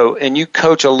the show and you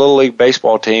coach a Little League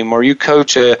baseball team, or you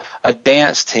coach a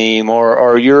dance team,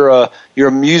 or you're a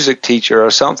music teacher or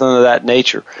something of that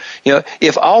nature,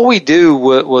 if all we do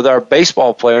with our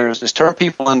baseball players is turn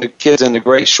kids into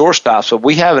great shortstops, but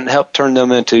we haven't helped turn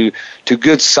them into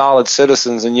good, solid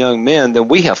citizens and young men, then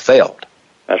we have failed.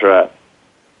 That's right.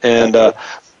 And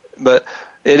but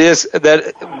it is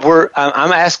that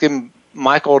I'm asking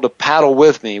Michael to paddle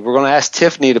with me. We're going to ask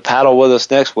Tiffany to paddle with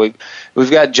us next week. We've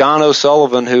got John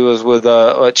O'Sullivan, who is with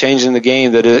Changing the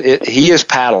Game, that he is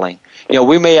paddling.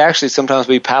 We may actually sometimes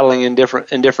be paddling in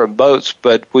different boats,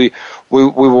 but we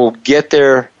will get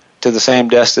there to the same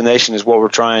destination is what we're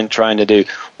trying to do.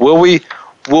 Will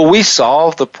we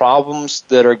solve the problems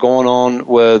that are going on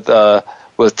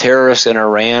with terrorists in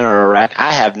Iran or Iraq?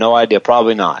 I have no idea.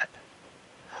 Probably not.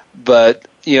 But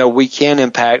we can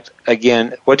impact,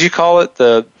 again, what do you call it?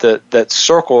 That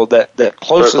circle, that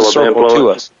closest circle to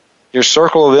us, your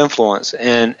circle of influence,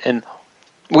 and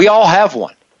we all have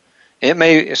one.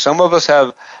 Some of us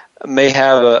may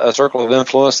have a circle of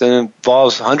influence that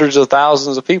involves hundreds of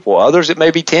thousands of people. Others, it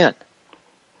may be 10.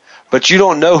 But you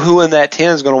don't know who in that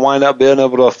 10 is going to wind up being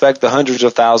able to affect the hundreds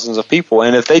of thousands of people.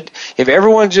 And if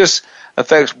everyone just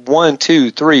affects 1,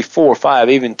 2, 3, 4, 5,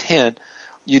 even 10,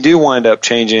 you do wind up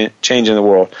changing the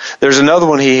world. There's another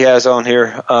one he has on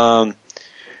here.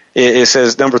 It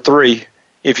says number 3: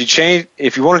 if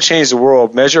you want to change the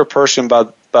world, measure a person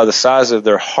by the size of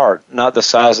their heart, not the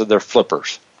size of their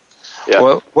flippers. Yeah.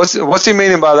 Well, what's he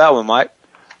meaning by that one, Mike?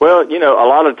 Well, a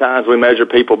lot of times we measure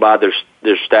people by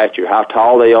their stature, how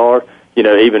tall they are,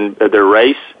 even their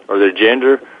race or their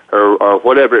gender or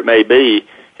whatever it may be.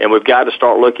 And we've got to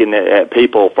start looking at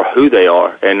people for who they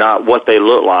are and not what they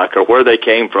look like or where they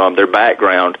came from, their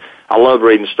background. I love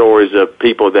reading stories of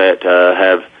people that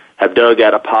have dug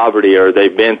out of poverty, or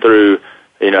they've been through,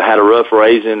 had a rough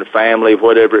raising, family,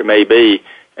 whatever it may be.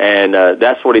 And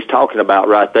that's what he's talking about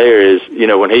right there is,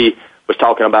 when he was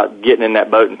talking about getting in that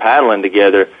boat and paddling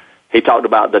together, he talked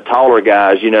about the taller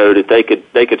guys, that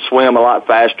they could swim a lot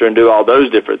faster and do all those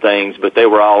different things, but they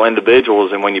were all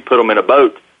individuals, and when you put them in a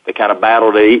boat, they kind of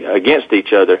battled against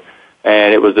each other,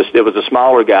 and it was the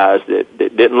smaller guys that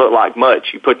didn't look like much.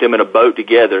 You put them in a boat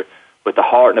together with the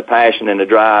heart and the passion and the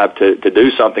drive to do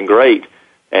something great,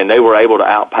 and they were able to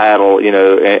out paddle,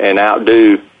 and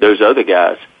outdo those other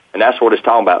guys. And that's what it's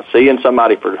talking about: seeing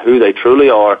somebody for who they truly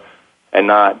are, and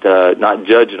not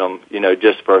judging them,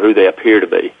 just for who they appear to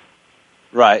be.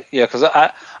 Right. Yeah, because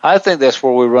I think that's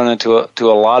where we run into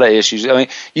a lot of issues. I mean,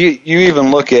 you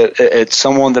even look at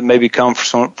someone that maybe comes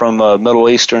from Middle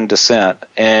Eastern descent,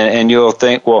 and you'll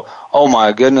think, well, oh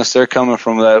my goodness, they're coming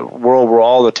from that world where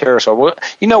all the terrorists are. Well,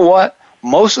 you know what?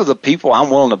 Most of the people, I'm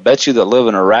willing to bet you, that live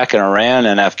in Iraq and Iran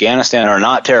and Afghanistan are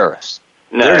not terrorists.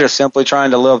 No. They're just simply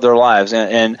trying to live their lives.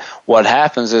 And what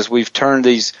happens is we've turned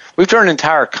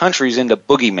entire countries into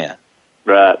boogeymen.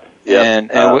 Right. Yeah.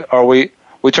 And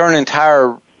we turn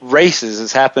entire races.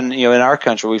 It's happened, in our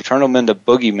country. We've turned them into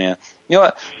boogeymen. You know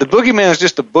what? The boogeyman is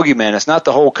just a boogeyman. It's not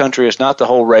the whole country. It's not the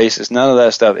whole race. It's none of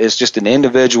that stuff. It's just an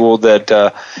individual that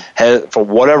has, for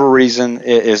whatever reason,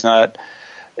 has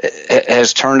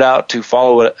turned out to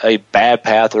follow a bad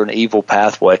path or an evil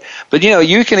pathway. But,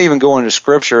 you can even go into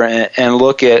Scripture and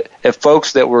look at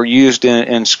folks that were used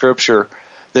in Scripture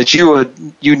that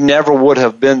you never would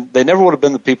have been. They never would have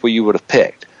been the people you would have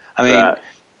picked. I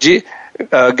mean,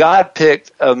 God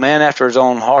picked a man after his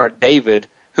own heart, David,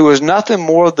 who was nothing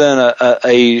more than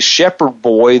a shepherd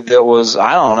boy that was,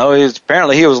 I don't know,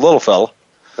 apparently he was a little fella.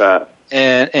 Right.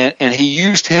 And he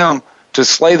used him to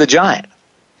slay the giant.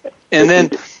 And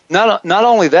then not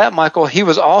only that, Michael, he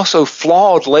was also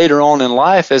flawed later on in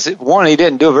life. One, he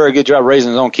didn't do a very good job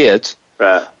raising his own kids.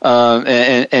 Right.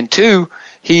 And two,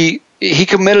 he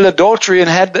committed adultery and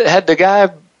had the guy,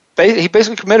 he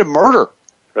basically committed murder.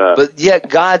 Right. But yet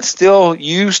God still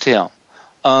used him.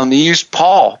 He used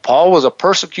Paul. Paul was a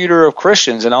persecutor of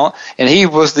Christians, and he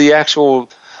was the actual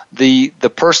the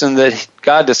person that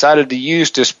God decided to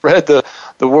use to spread the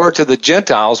word to the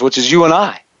Gentiles, which is you and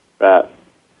I. Right.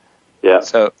 Yeah.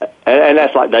 So, and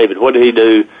that's like David. What did he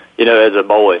do? As a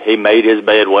boy, he made his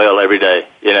bed well every day.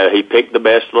 He picked the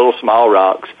best little small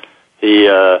rocks. He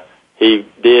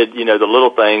did, the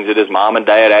little things that his mom and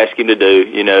dad asked him to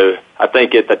do. I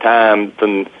think at the time,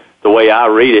 from the way I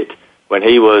read it, when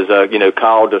he was,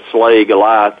 called to slay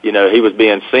Goliath, he was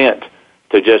being sent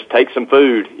to just take some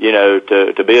food,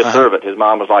 to be a servant. His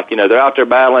mom was like, they're out there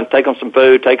battling, take them some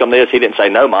food, take them this. He didn't say,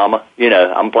 no, Mama,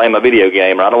 I'm playing my video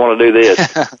game, or I don't want to do this.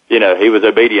 He was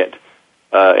obedient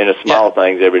in the small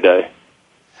things every day.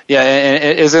 Yeah,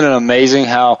 and isn't it amazing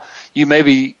how you may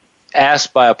be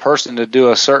asked by a person to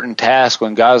do a certain task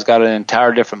when God's got an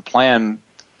entire different plan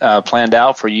planned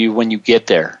out for you when you get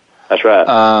there. That's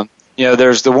right.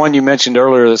 There's the one you mentioned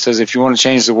earlier that says, if you want to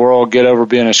change the world, get over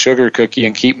being a sugar cookie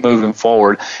and keep moving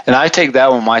forward. And I take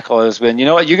that one, Michael, has been,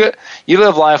 you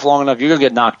live life long enough, you're going to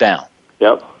get knocked down.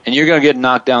 Yep. And you're going to get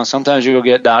knocked down. Sometimes you're going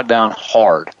to get knocked down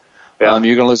hard. Yeah.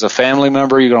 You're going to lose a family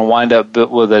member. You're going to wind up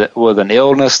with an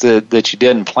illness that you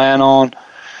didn't plan on.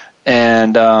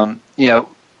 And,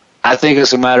 I think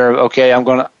it's a matter of, okay, I'm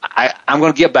going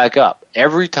to get back up.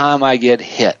 Every time I get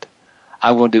hit,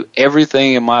 I'm going to do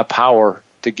everything in my power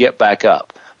to get back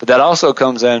up. But that also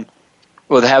comes in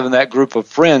with having that group of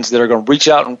friends that are going to reach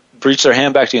out and reach their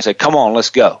hand back to you and say, come on, let's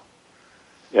go.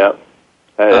 Yep,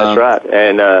 that's right.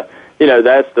 And,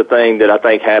 that's the thing that I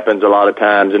think happens a lot of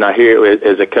times, and I hear it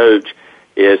as a coach,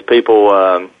 is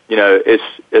people,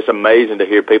 it's amazing to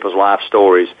hear people's life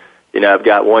stories. I've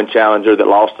got one challenger that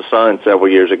lost a son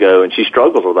several years ago, and she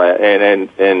struggles with that,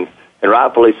 and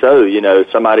rightfully so.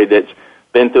 Somebody that's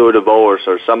been through a divorce,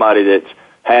 or somebody that's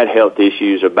had health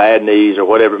issues or bad knees or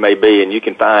whatever it may be, and you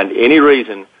can find any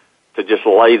reason to just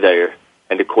lay there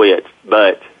and to quit.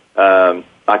 But like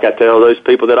I tell those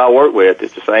people that I work with,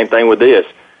 it's the same thing with this.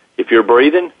 If you're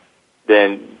breathing,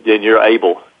 then you're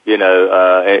able,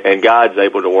 and God's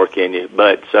able to work in you.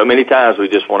 But so many times we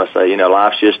just want to say,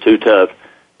 life's just too tough.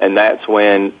 And that's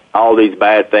when all these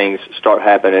bad things start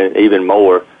happening even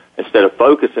more. Instead of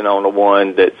focusing on the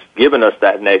one that's given us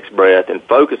that next breath and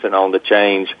focusing on the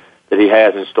change that he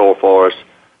has in store for us,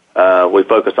 we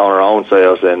focus on our own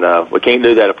selves. And we can't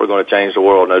do that if we're going to change the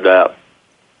world, no doubt.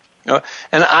 And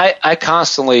I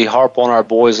constantly harp on our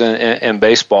boys in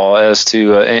baseball as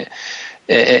to, and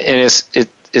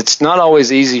it's not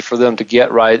always easy for them to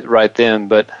get right then,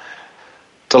 but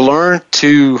to learn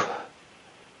to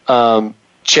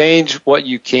change what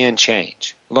you can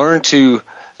change. Learn to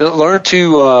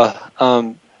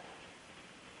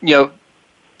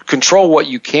control what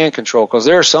you can control, because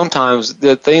there are sometimes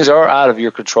that things are out of your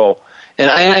control.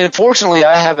 And unfortunately,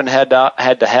 I haven't had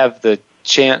to have the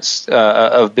chance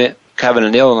of having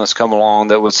an illness come along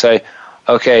that would say,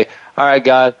 okay, all right,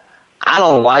 God, I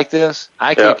don't like this.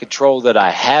 I can't control that I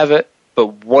have it,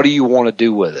 but what do you want to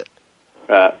do with it?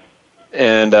 Right.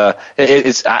 And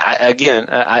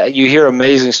you hear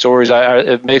amazing stories.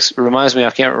 It reminds me,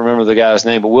 I can't remember the guy's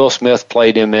name, but Will Smith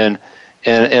played him in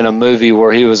a movie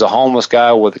where he was a homeless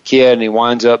guy with a kid, and he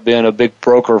winds up being a big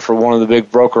broker for one of the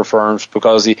big broker firms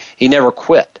because he never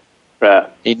quit. Right.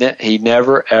 He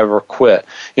never ever quit.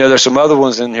 There's some other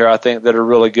ones in here I think that are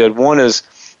really good. One is,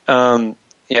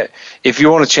 if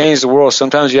you want to change the world,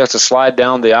 sometimes you have to slide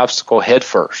down the obstacle head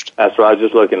first. That's what I was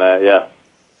just looking at. Yeah.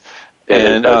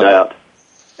 And no doubt.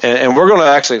 And we're going to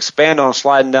actually expand on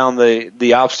sliding down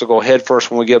the obstacle head first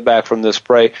when we get back from this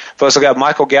break. Folks, I got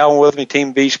Michael Gowan with me,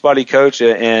 Team Beachbody coach,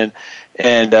 and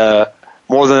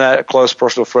more than that, a close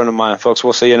personal friend of mine. Folks,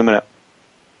 we'll see you in a minute.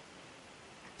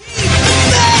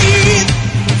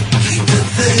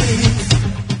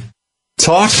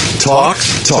 Talk.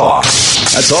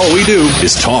 That's all we do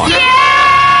is talk.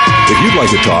 If you'd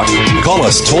like to talk, call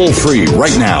us toll-free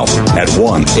right now at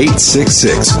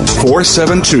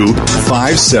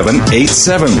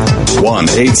 1-866-472-5787.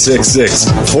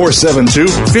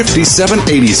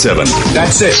 1-866-472-5787.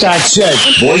 That's it.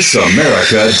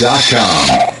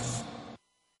 VoiceAmerica.com.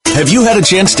 Have you had a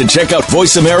chance to check out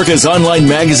Voice America's online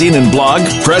magazine and blog,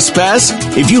 Press Pass?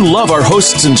 If you love our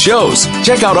hosts and shows,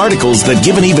 check out articles that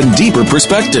give an even deeper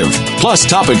perspective. Plus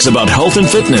topics about health and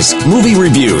fitness, movie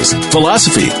reviews,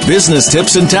 philosophy, business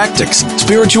tips and tactics,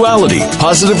 spirituality,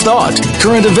 positive thought,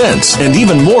 current events, and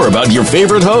even more about your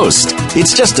favorite host.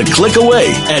 It's just a click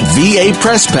away at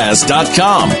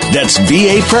VAPressPass.com. That's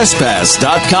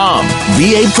VAPressPass.com.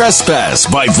 VA Press Pass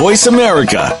by Voice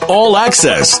America. All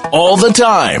access, all the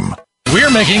time. We're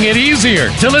making it easier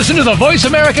to listen to the Voice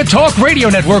America Talk Radio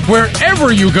Network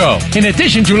wherever you go. In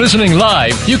addition to listening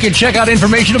live, you can check out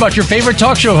information about your favorite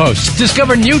talk show hosts,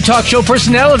 discover new talk show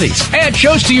personalities, add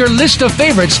shows to your list of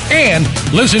favorites, and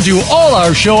listen to all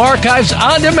our show archives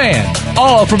on demand.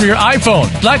 All from your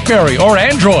iPhone, BlackBerry, or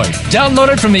Android.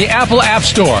 Download it from the Apple App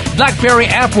Store, BlackBerry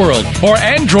App World, or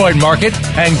Android Market,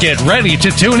 and get ready to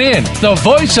tune in. The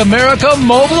Voice America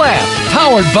mobile app,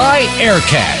 powered by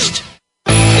Aircast.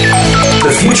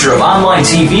 The future of online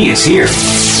TV is here.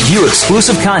 View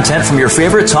exclusive content from your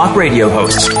favorite talk radio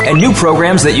hosts and new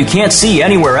programs that you can't see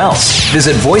anywhere else.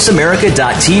 Visit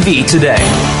voiceamerica.tv today.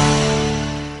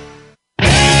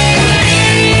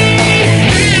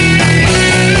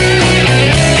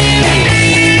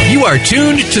 You are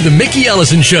tuned to The Mickey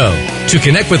Ellison Show. To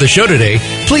connect with the show today,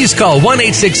 please call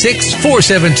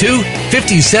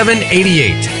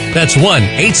 1-866-472-5788. That's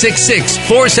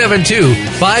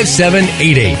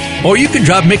 1-866-472-5788. Or you can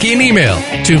drop Mickey an email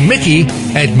to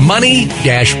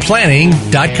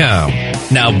mickey@money-planning.com.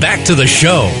 Now back to the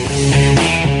show.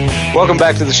 Welcome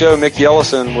back to the show. Mickey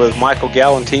Ellison with Michael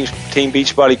Gallen, Team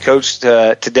Beachbody coach.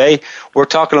 Today, we're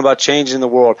talking about changing the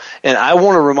world. And I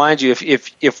want to remind you,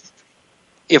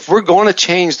 if we're going to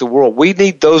change the world, we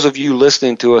need those of you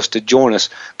listening to us to join us.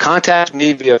 Contact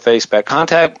me via Facebook.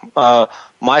 Contact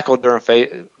Michael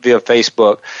via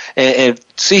Facebook, and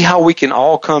see how we can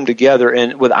all come together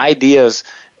and with ideas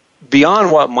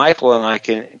beyond what Michael and I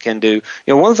can do. You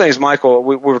know, one of the things, Michael,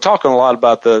 we were talking a lot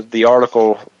about the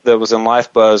article that was in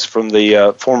LifeBuzz from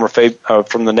the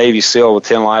from the Navy SEAL with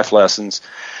 10 life lessons,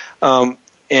 and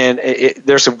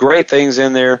there's some great things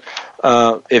in there.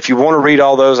 If you want to read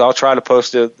all those, I'll try to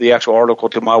post the actual article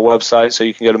to my website, so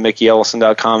you can go to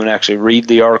mickeyellison.com and actually read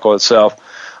the article itself.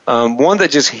 One that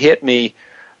just hit me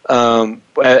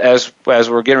as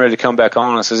we're getting ready to come back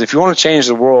on is, if you want to change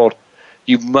the world,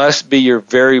 you must be your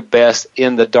very best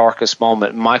in the darkest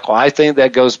moment. Michael, I think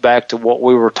that goes back to what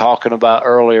we were talking about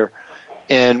earlier.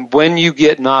 And when you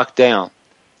get knocked down,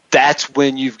 that's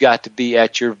when you've got to be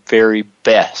at your very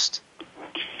best.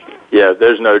 Yeah,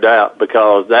 there's no doubt,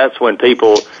 because that's when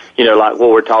people, like what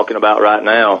we're talking about right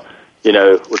now,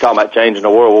 we're talking about changing the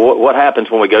world. Well, what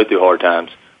happens when we go through hard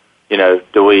times?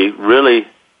 Do we really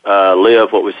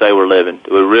live what we say we're living?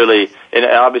 Do we really, and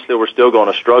obviously we're still going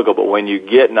to struggle, but when you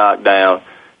get knocked down,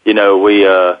 we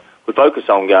focus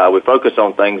on God. We focus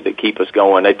on things that keep us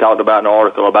going. They talked about an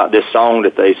article about this song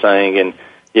that they sang, and,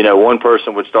 one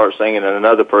person would start singing and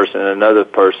another person, and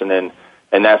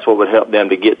that's what would help them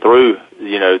to get through,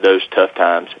 those tough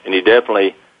times. And you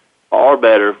definitely are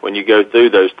better when you go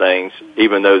through those things,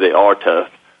 even though they are tough.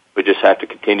 We just have to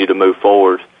continue to move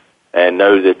forward and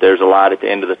know that there's a light at the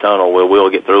end of the tunnel where we'll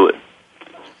get through it.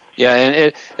 Yeah, and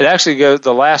it actually goes,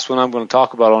 the last one I'm going to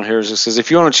talk about on here is, it says, if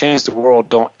you want to change the world,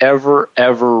 don't ever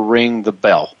ring the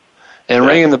bell. And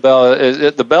ringing the bell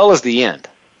is the end.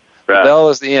 Right. The bell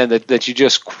is the end, that you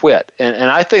just quit. And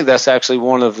I think that's actually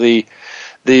one of the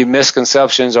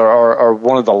misconceptions or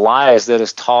one of the lies that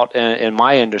is taught in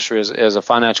my industry as a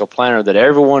financial planner, that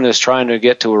everyone is trying to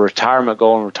get to a retirement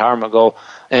goal,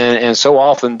 and so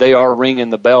often they are ringing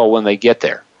the bell when they get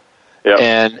there. Yep.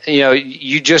 And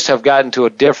you just have gotten to a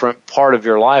different part of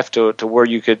your life to where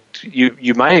you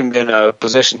might even be in a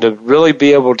position to really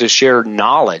be able to share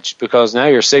knowledge, because now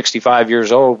you're 65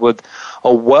 years old with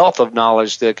a wealth of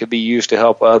knowledge that could be used to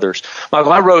help others.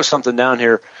 Michael, I wrote something down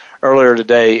here earlier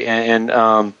today, and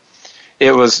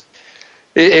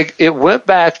it went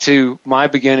back to my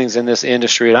beginnings in this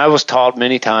industry. And I was taught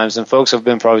many times, and folks have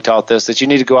been probably taught this, that you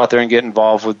need to go out there and get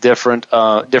involved with different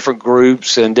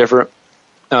groups and different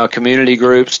community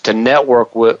groups to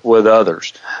network with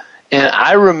others. And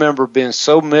I remember being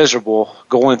so miserable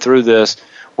going through this,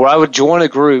 where I would join a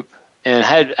group and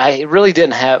I really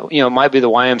didn't have, it might be the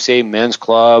YMCA Men's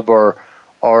Club or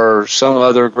some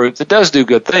other group that does do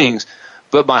good things,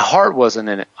 but my heart wasn't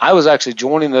in it. I was actually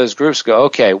joining those groups to go,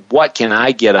 okay, what can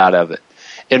I get out of it?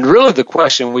 And really the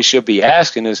question we should be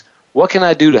asking is, what can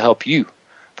I do to help you?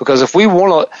 Because if we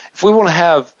want to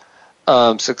have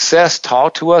success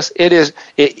taught to us,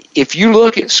 if you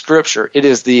look at Scripture, it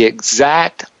is the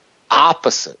exact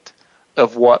opposite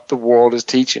of what the world is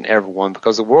teaching everyone,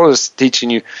 because the world is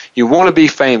teaching you want to be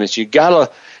famous. You do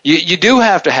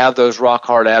have to have those rock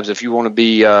hard abs if you want to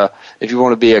be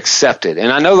accepted. And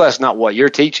I know that's not what you're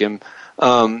teaching.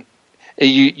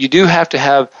 You do have to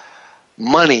have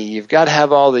money. You've got to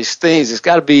have all these things. You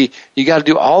got to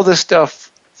do all this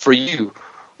stuff for you.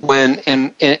 When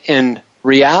in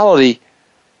reality,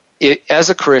 as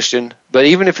a Christian, but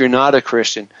even if you're not a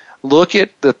Christian, look at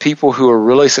the people who are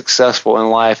really successful in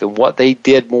life, and what they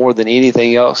did more than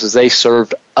anything else is they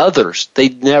served others. They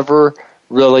never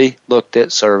really looked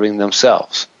at serving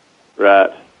themselves.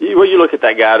 Right. Well, you look at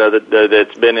that guy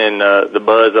that's been in the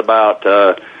buzz about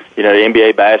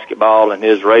NBA basketball and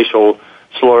his racial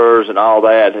slurs and all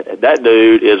that. That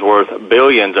dude is worth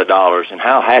billions of dollars, and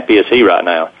how happy is he right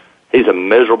now? He's a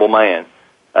miserable man.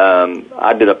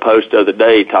 I did a post the other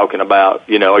day talking about,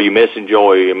 are you missing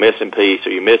joy? Are you missing peace?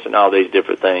 Are you missing all these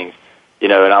different things?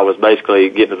 And I was basically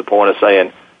getting to the point of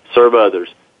saying, serve others,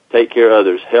 take care of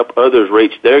others, help others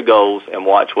reach their goals, and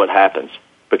watch what happens.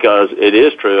 Because it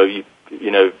is true.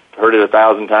 You heard it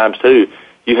 1,000 times too.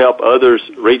 You help others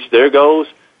reach their goals,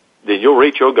 then you'll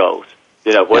reach your goals.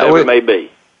 Whatever it may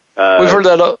be. We've heard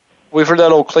that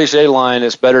old cliche line: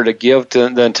 "It's better to give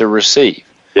than to receive."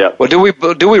 Yeah. Well, do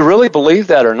we really believe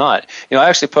that or not? I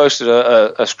actually posted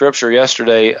a scripture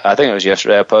yesterday. I think it was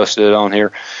yesterday. I posted it on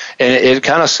here, and it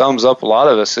kind of sums up a lot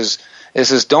of us. It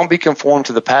says, "Don't be conformed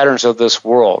to the patterns of this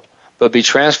world, but be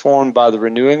transformed by the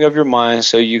renewing of your mind,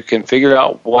 so you can figure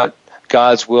out what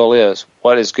God's will is,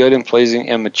 what is good and pleasing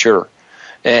and mature."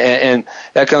 And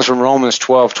that comes from Romans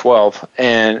 12:12,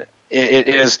 and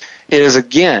it is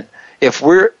again, if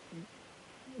we're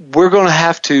going to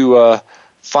have to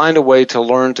find a way to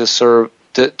learn to serve,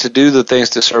 to do the things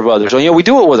to serve others. We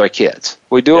do it with our kids,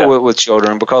 we do it with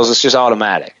children because it's just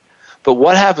automatic. But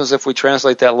what happens if we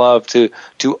translate that love to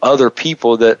other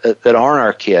people that aren't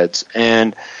our kids?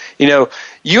 And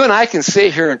you and I can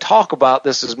sit here and talk about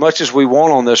this as much as we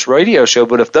want on this radio show,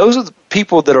 but if those are the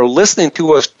people that are listening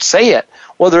to us say it,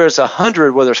 whether it's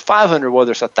 100, whether it's 500,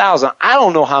 whether it's 1,000, I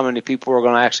don't know how many people are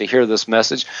going to actually hear this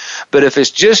message. But if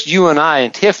it's just you and I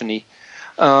and Tiffany,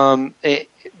 then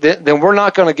we're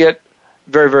not going to get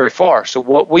very, very far. So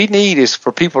what we need is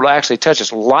for people to actually touch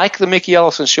us, like the Mickey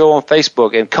Ellison Show on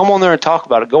Facebook, and come on there and talk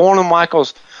about it. Go on to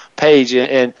Michael's page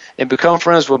and become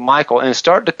friends with Michael and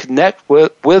start to connect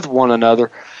with one another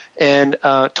and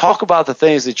talk about the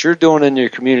things that you're doing in your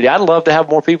community. I'd love to have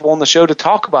more people on the show to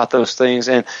talk about those things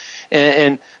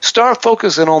and start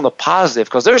focusing on the positive,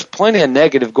 because there's plenty of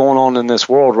negative going on in this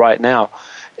world right now.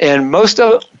 And most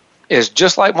of it is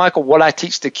just like, Michael, what I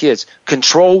teach the kids.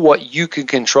 Control what you can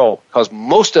control, because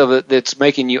most of it that's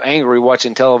making you angry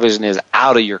watching television is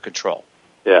out of your control.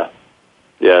 Yeah,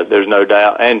 there's no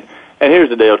doubt. And here's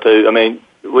the deal, too. I mean,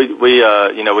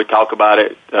 we talk about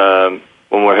it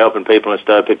when we're helping people and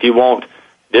stuff. If you want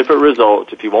different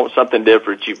results, if you want something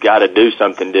different, you've got to do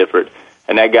something different.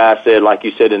 And that guy said, like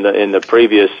you said in the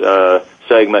previous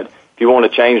segment, if you want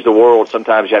to change the world,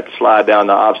 sometimes you have to slide down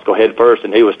the obstacle head first.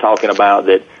 And he was talking about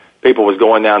that people was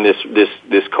going down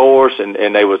this course,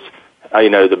 and they was,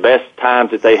 the best times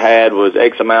that they had was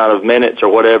X amount of minutes or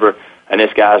whatever. And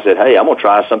this guy said, "Hey, I'm going to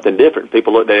try something different."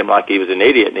 People looked at him like he was an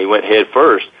idiot, and he went head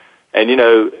first. And,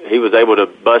 he was able to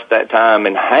bust that time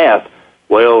in half.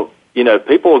 Well,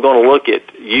 people are going to look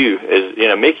at you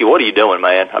as, Mickey, what are you doing,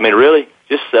 man? I mean, really,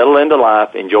 just settle into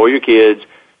life, enjoy your kids,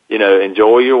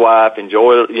 enjoy your wife,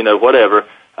 enjoy, whatever.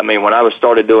 I mean, when I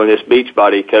started doing this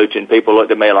Beachbody coaching, people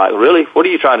looked at me like, "Really? What are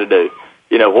you trying to do?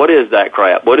 What is that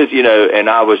crap? What is, and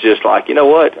I was just like, you know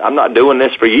what? I'm not doing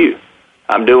this for you.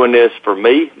 I'm doing this for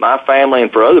me, my family,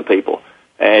 and for other people.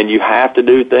 And you have to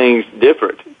do things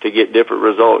different to get different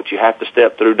results. You have to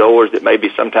step through doors that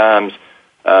maybe sometimes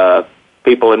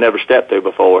people have never stepped through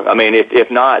before. I mean, if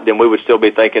not, then we would still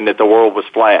be thinking that the world was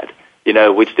flat.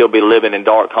 We'd still be living in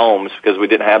dark homes because we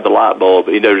didn't have the light bulb.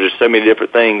 There's just so many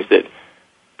different things that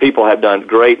people have done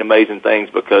great and amazing things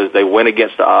because they went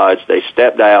against the odds. They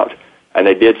stepped out, and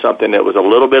they did something that was a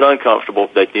little bit uncomfortable,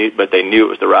 but they knew it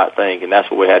was the right thing, and that's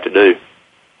what we had to do.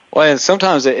 Well, and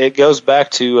sometimes it goes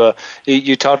back to,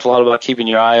 you talked a lot about keeping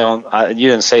your eye on, you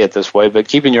didn't say it this way, but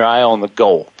keeping your eye on the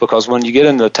goal. Because when you get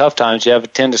into the tough times, you have a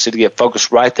tendency to get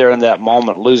focused right there in that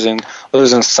moment, losing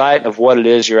sight of what it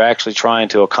is you're actually trying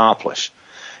to accomplish.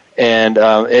 And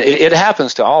it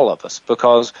happens to all of us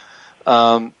because,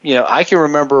 I can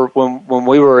remember when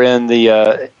we were in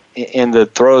the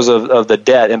throes of the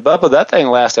debt. And Bubba, that thing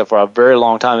lasted for a very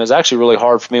long time. It was actually really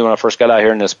hard for me when I first got out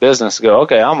here in this business to go,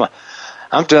 okay,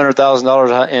 I'm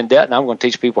 $200,000 in debt, and I'm going to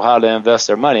teach people how to invest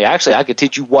their money. Actually, I could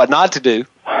teach you what not to do.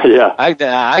 Yeah, I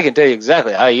can tell you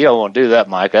exactly. You don't want to do that,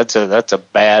 Mike. That's a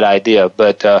bad idea.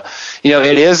 But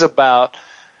it is about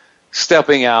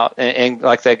stepping out and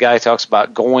like that guy talks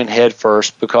about, going head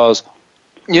first. Because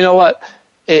you know what,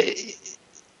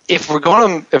 if we're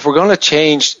going to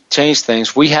change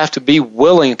things, we have to be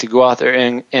willing to go out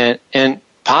there and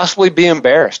possibly be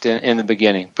embarrassed in the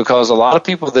beginning, because a lot of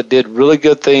people that did really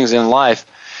good things in life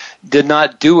did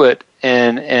not do it,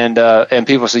 and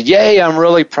people say, "Yay, I'm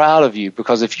really proud of you."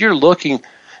 Because if you're looking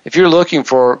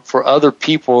for other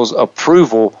people's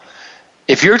approval,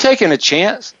 if you're taking a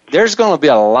chance, there's going to be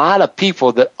a lot of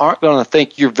people that aren't going to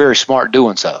think you're very smart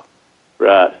doing so.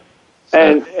 Right.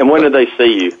 And when do they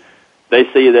see you? They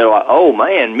see you, they're like, oh,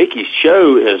 man, Mickey's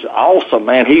show is awesome,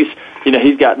 man.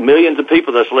 He's got millions of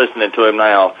people that's listening to him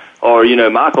now. Or,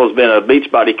 Michael's been a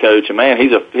Beachbody coach, and, man,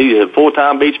 he's a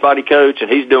full-time Beachbody coach,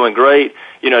 and he's doing great.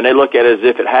 And they look at it as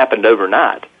if it happened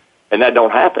overnight, and that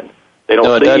don't happen. They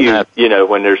don't see you,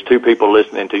 when there's 2 people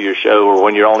listening to your show, or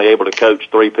when you're only able to coach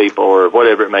 3 people, or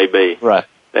whatever it may be. Right.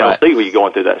 They don't see when you're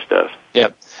going through that stuff.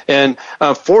 Yep. And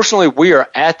fortunately, we are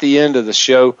at the end of the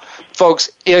show. Folks,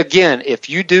 again, if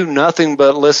you do nothing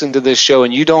but listen to this show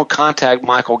and you don't contact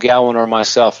Michael Gowan or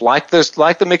myself, like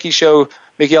the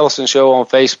Mickey Ellison Show on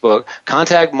Facebook,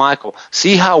 contact Michael.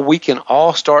 See how we can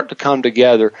all start to come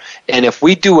together. And if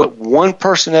we do it one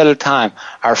person at a time,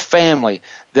 our family,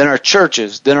 then our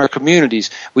churches, then our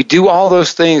communities, we do all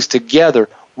those things together,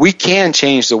 we can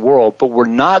change the world, but we're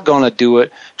not going to do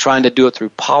it trying to do it through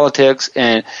politics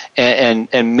and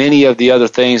many of the other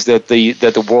things that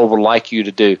the world would like you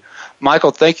to do.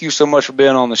 Michael, thank you so much for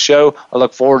being on the show. I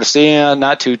look forward to seeing you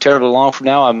not too terribly long from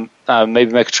now. I'm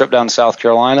maybe make a trip down to South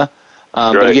Carolina.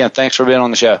 But again, thanks for being on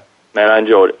the show. Man, I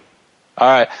enjoyed it. All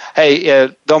right. Hey,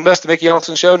 don't miss the Mickey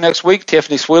Ellison Show next week.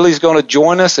 Tiffany Swilley is going to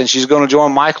join us, and she's going to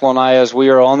join Michael and I as we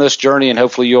are on this journey, and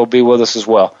hopefully you'll be with us as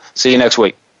well. See you next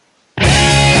week.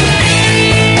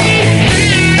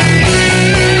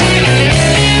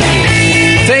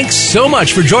 Thanks so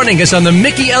much for joining us on the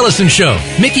Mickey Ellison Show.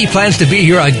 Mickey plans to be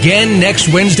here again next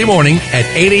Wednesday morning at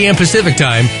 8 a.m. Pacific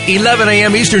Time, 11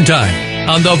 a.m. Eastern Time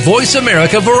on the Voice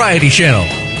America Variety Channel.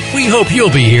 We hope you'll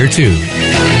be here too.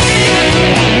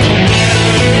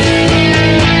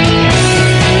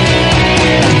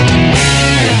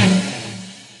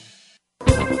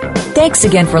 Thanks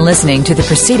again for listening to the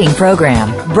preceding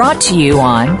program brought to you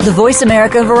on the Voice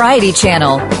America Variety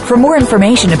Channel. For more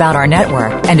information about our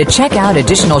network and to check out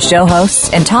additional show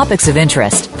hosts and topics of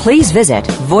interest, please visit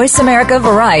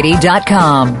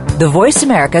VoiceAmericaVariety.com. The Voice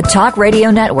America Talk Radio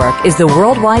Network is the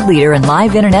worldwide leader in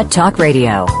live Internet talk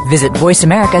radio. Visit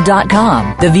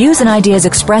VoiceAmerica.com. The views and ideas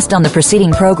expressed on the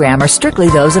preceding program are strictly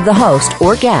those of the host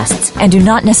or guests and do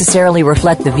not necessarily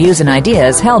reflect the views and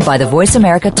ideas held by the Voice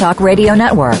America Talk Radio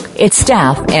Network, its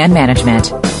staff, and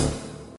management.